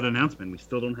even made that announcement. We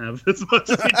still don't have as much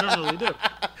as we normally do.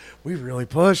 We really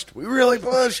pushed. We're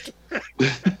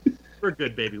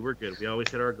good, baby. We're good. We always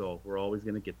hit our goal. We're always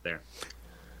going to get there.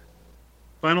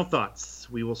 Final thoughts.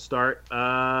 We will start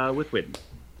with Whitney.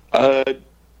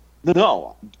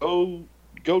 No,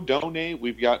 go donate.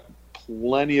 We've got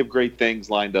plenty of great things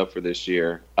lined up for this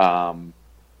year. I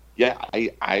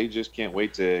just can't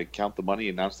wait to count the money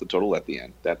and announce the total at the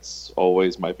end. That's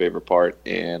always my favorite part,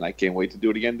 and I can't wait to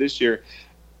do it again this year.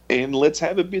 And let's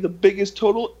have it be the biggest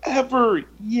total ever.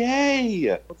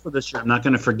 Yay! For this year, I'm not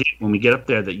going to forget when we get up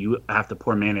there that you have to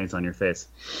pour mayonnaise on your face.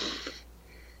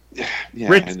 Yeah,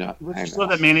 Rich, I know. You still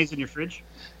have that mayonnaise in your fridge?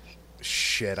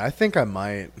 Shit, I think I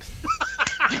might.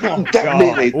 That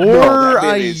mayonnaise, that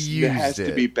I used it has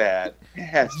to be bad. It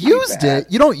has to Used be bad.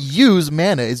 it? You don't use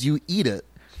mayonnaise. You eat it.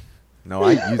 No,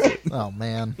 I use it. Oh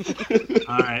man.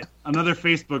 All right, another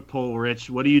Facebook poll, Rich.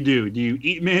 What do? Do you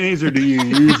eat mayonnaise or do you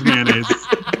use mayonnaise?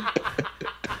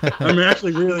 I'm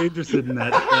actually really interested in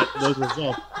those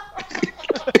results.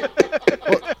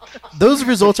 Well, those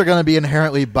results are going to be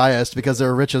inherently biased because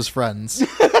they're Rich's friends.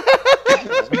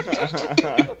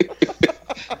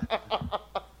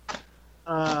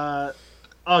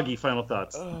 Augie, final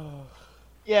thoughts.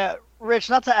 Yeah, Rich,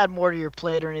 not to add more to your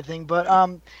plate or anything, but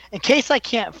in case I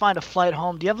can't find a flight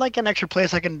home, do you have like an extra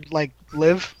place I can like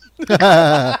live?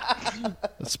 A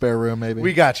spare room, maybe.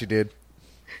 We got you, dude.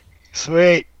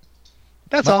 Sweet.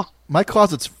 That's all. My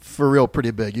closet's for real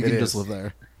pretty big. You It can is. just live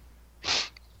there.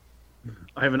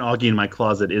 I have an Augie in my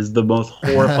closet. Is the most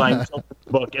horrifying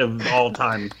book of all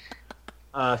time.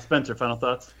 Spencer, final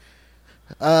thoughts.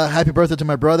 Happy birthday to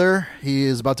my brother. He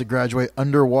is about to graduate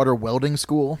underwater welding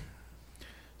school.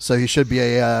 So he should be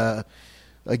a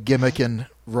gimmick in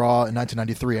Raw in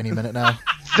 1993 any minute now.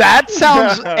 That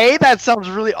sounds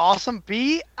really awesome.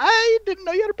 B, I didn't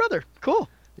know you had a brother. Cool.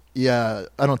 Yeah,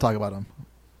 I don't talk about him.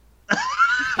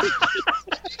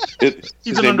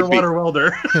 He's an underwater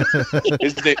welder.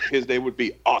 His name would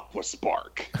be Aqua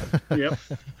Spark. Yep.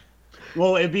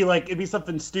 Well, it'd be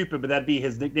something stupid, but that'd be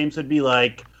his nickname. Should be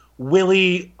like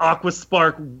Willie Aqua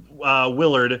Spark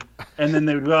Willard, and then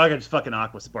they would go, "I just fucking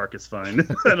Aqua Spark is fine."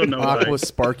 I don't know. Aqua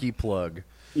Sparky plug.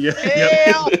 Yeah. Hey,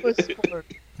 Yep. Aqua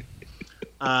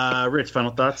Spark. Rich,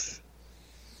 final thoughts.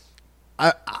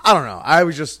 I don't know. I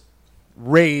was just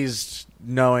raised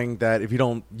knowing that if you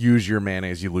don't use your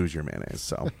mayonnaise, you lose your mayonnaise.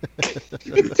 So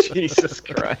Jesus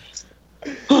Christ.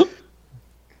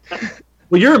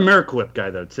 Well, you're a Miracle Whip guy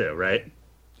though too, right?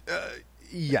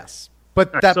 yes,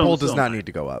 but Right, that so- poll does so not am I. need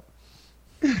to go up.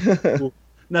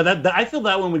 Now that I feel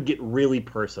that one would get really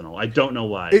personal. I don't know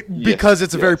why. Because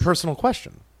it's a very personal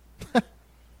question. I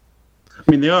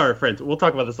mean, they are friends. We'll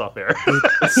talk about this off air.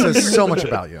 It says so much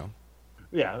about you.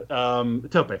 Yeah.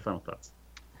 Tope, final thoughts.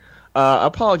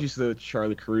 Apologies to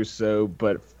Charlie Caruso,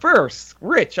 but first,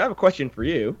 Rich, I have a question for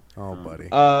you. Oh, buddy.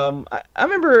 I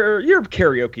remember you're a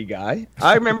karaoke guy.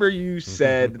 I remember you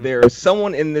said there's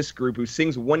someone in this group who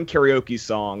sings one karaoke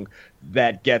song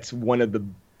that gets one of the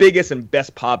biggest and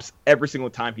best pops every single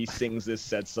time he sings this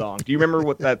said song. Do you remember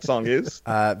what that song is?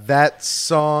 That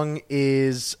song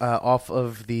is off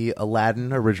of the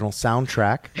Aladdin original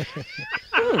soundtrack.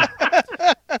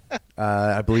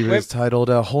 I believe it is titled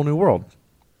A Whole New World.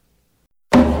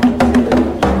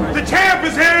 The champ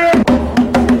is here!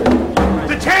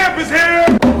 The champ is here!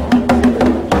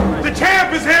 The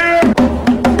champ is here!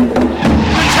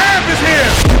 The champ is here!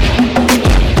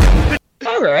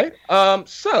 All right.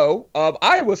 So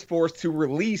I was forced to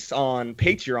release on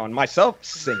Patreon myself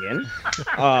singing.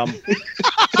 So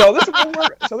this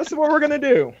is what we're gonna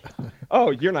do. Oh,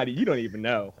 you don't even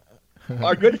know.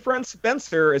 Our good friend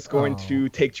Spencer is going to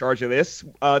take charge of this.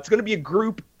 It's going to be a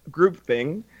group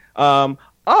thing.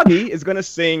 Augie is going to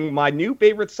sing my new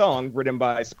favorite song written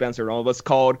by Spencer and all of us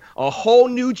called A Whole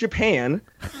New Japan,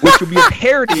 which will be a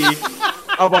parody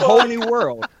of A Whole New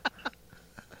World.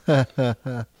 And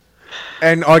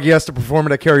Augie has to perform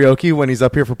it at karaoke when he's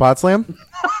up here for Podslam?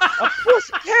 Of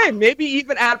course, hey, maybe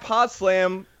even add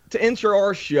Podslam to intro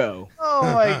our show. Oh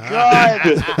my god.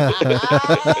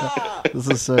 This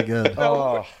is so good.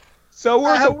 So I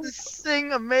we're have to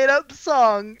sing a made-up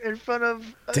song in front of.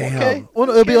 Damn. Okay. Well,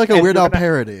 it'll be like a And Weird we're Al gonna-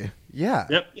 parody. Yeah.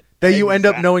 Yep. That you end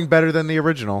up Exactly. knowing better than the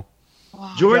original.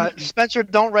 Jordan, Spencer,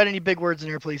 don't write any big words in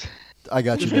here, please. I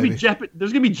got you, there's gonna baby. be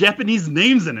there's gonna be Japanese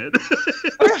names in it.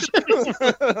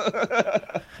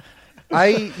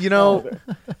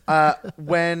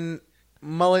 When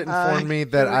Mullet informed me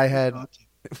that I had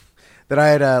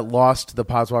lost the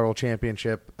Podswoggle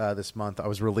Championship this month, I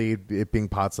was relieved, it being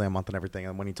Podslam month and everything.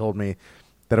 And when he told me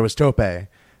that it was Tope that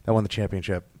won the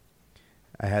championship,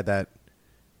 I had that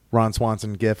Ron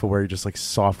Swanson gif where he just like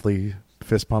softly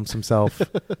fist pumps himself.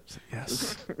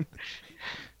 Yes.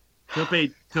 Tope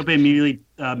immediately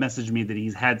messaged me that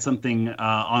he's had something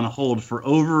on hold for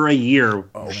over a year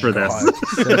for this.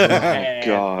 And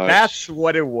gosh. that's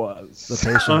what it was. The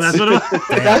patience. Oh, that's what it was.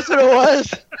 That's what it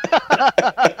was.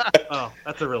 Oh,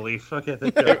 that's a relief. Okay,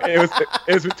 thank you.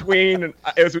 It was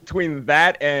between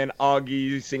that and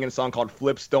Augie singing a song called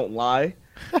 "Flips Don't Lie"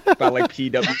 by like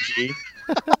PWG.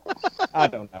 I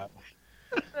don't know.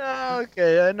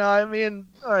 Okay, no, I mean,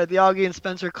 all right, the Augie and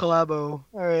Spencer collabo.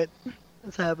 All right,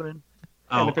 it's happening.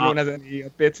 And if anyone has any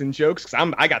bits and jokes,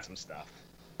 because I got some stuff.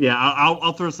 Yeah,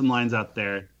 I'll throw some lines out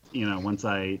there. Once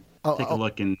I take a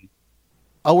look and.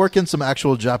 I'll work in some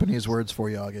actual Japanese words for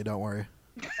you, Augie. Don't worry.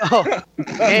 Oh,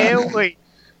 and wait.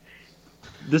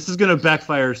 This is gonna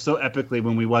backfire so epically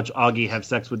when we watch Augie have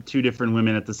sex with two different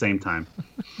women at the same time.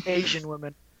 Asian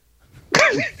women.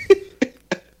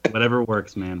 Whatever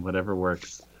works, man. Whatever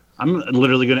works. I'm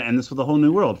literally gonna end this with a whole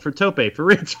new world for Tope, for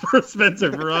Rich, for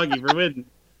Spencer, for Augie, for Witten.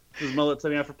 This is Mullet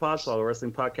setting out for Podswoggle,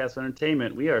 Wrestling Podcast for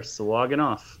Entertainment. We are swagging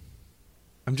off.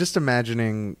 I'm just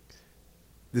imagining,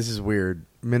 this is weird,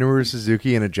 Minoru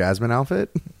Suzuki in a Jasmine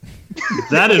outfit.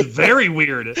 That is very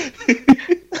weird.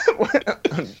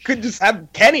 Could just have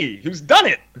Kenny, who's done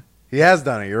it. He has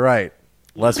done it, you're right.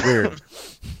 Less weird.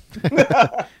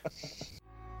 I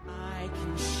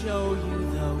can show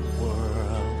you the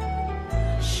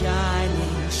world,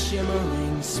 shining,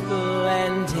 shimmering,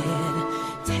 splendid.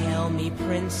 Tell me,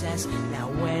 princess, now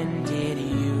when did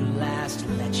you last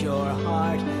let your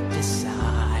heart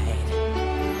decide?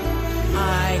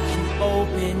 I can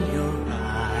open your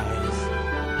eyes,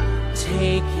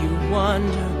 take you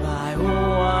wonder by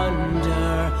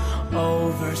wonder,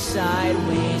 over,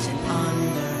 sideways, and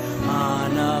under,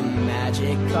 on a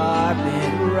magic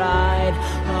carpet ride,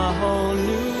 a whole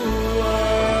new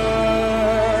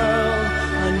world,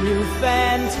 a new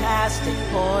fantastic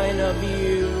point of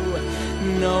view.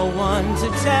 No one to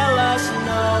tell us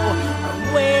no, or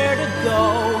where to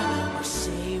go, or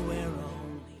say we're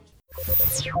only.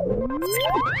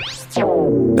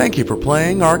 Thank you for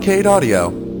playing Arcade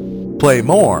Audio. Play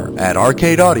more at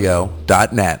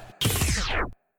arcadeaudio.net.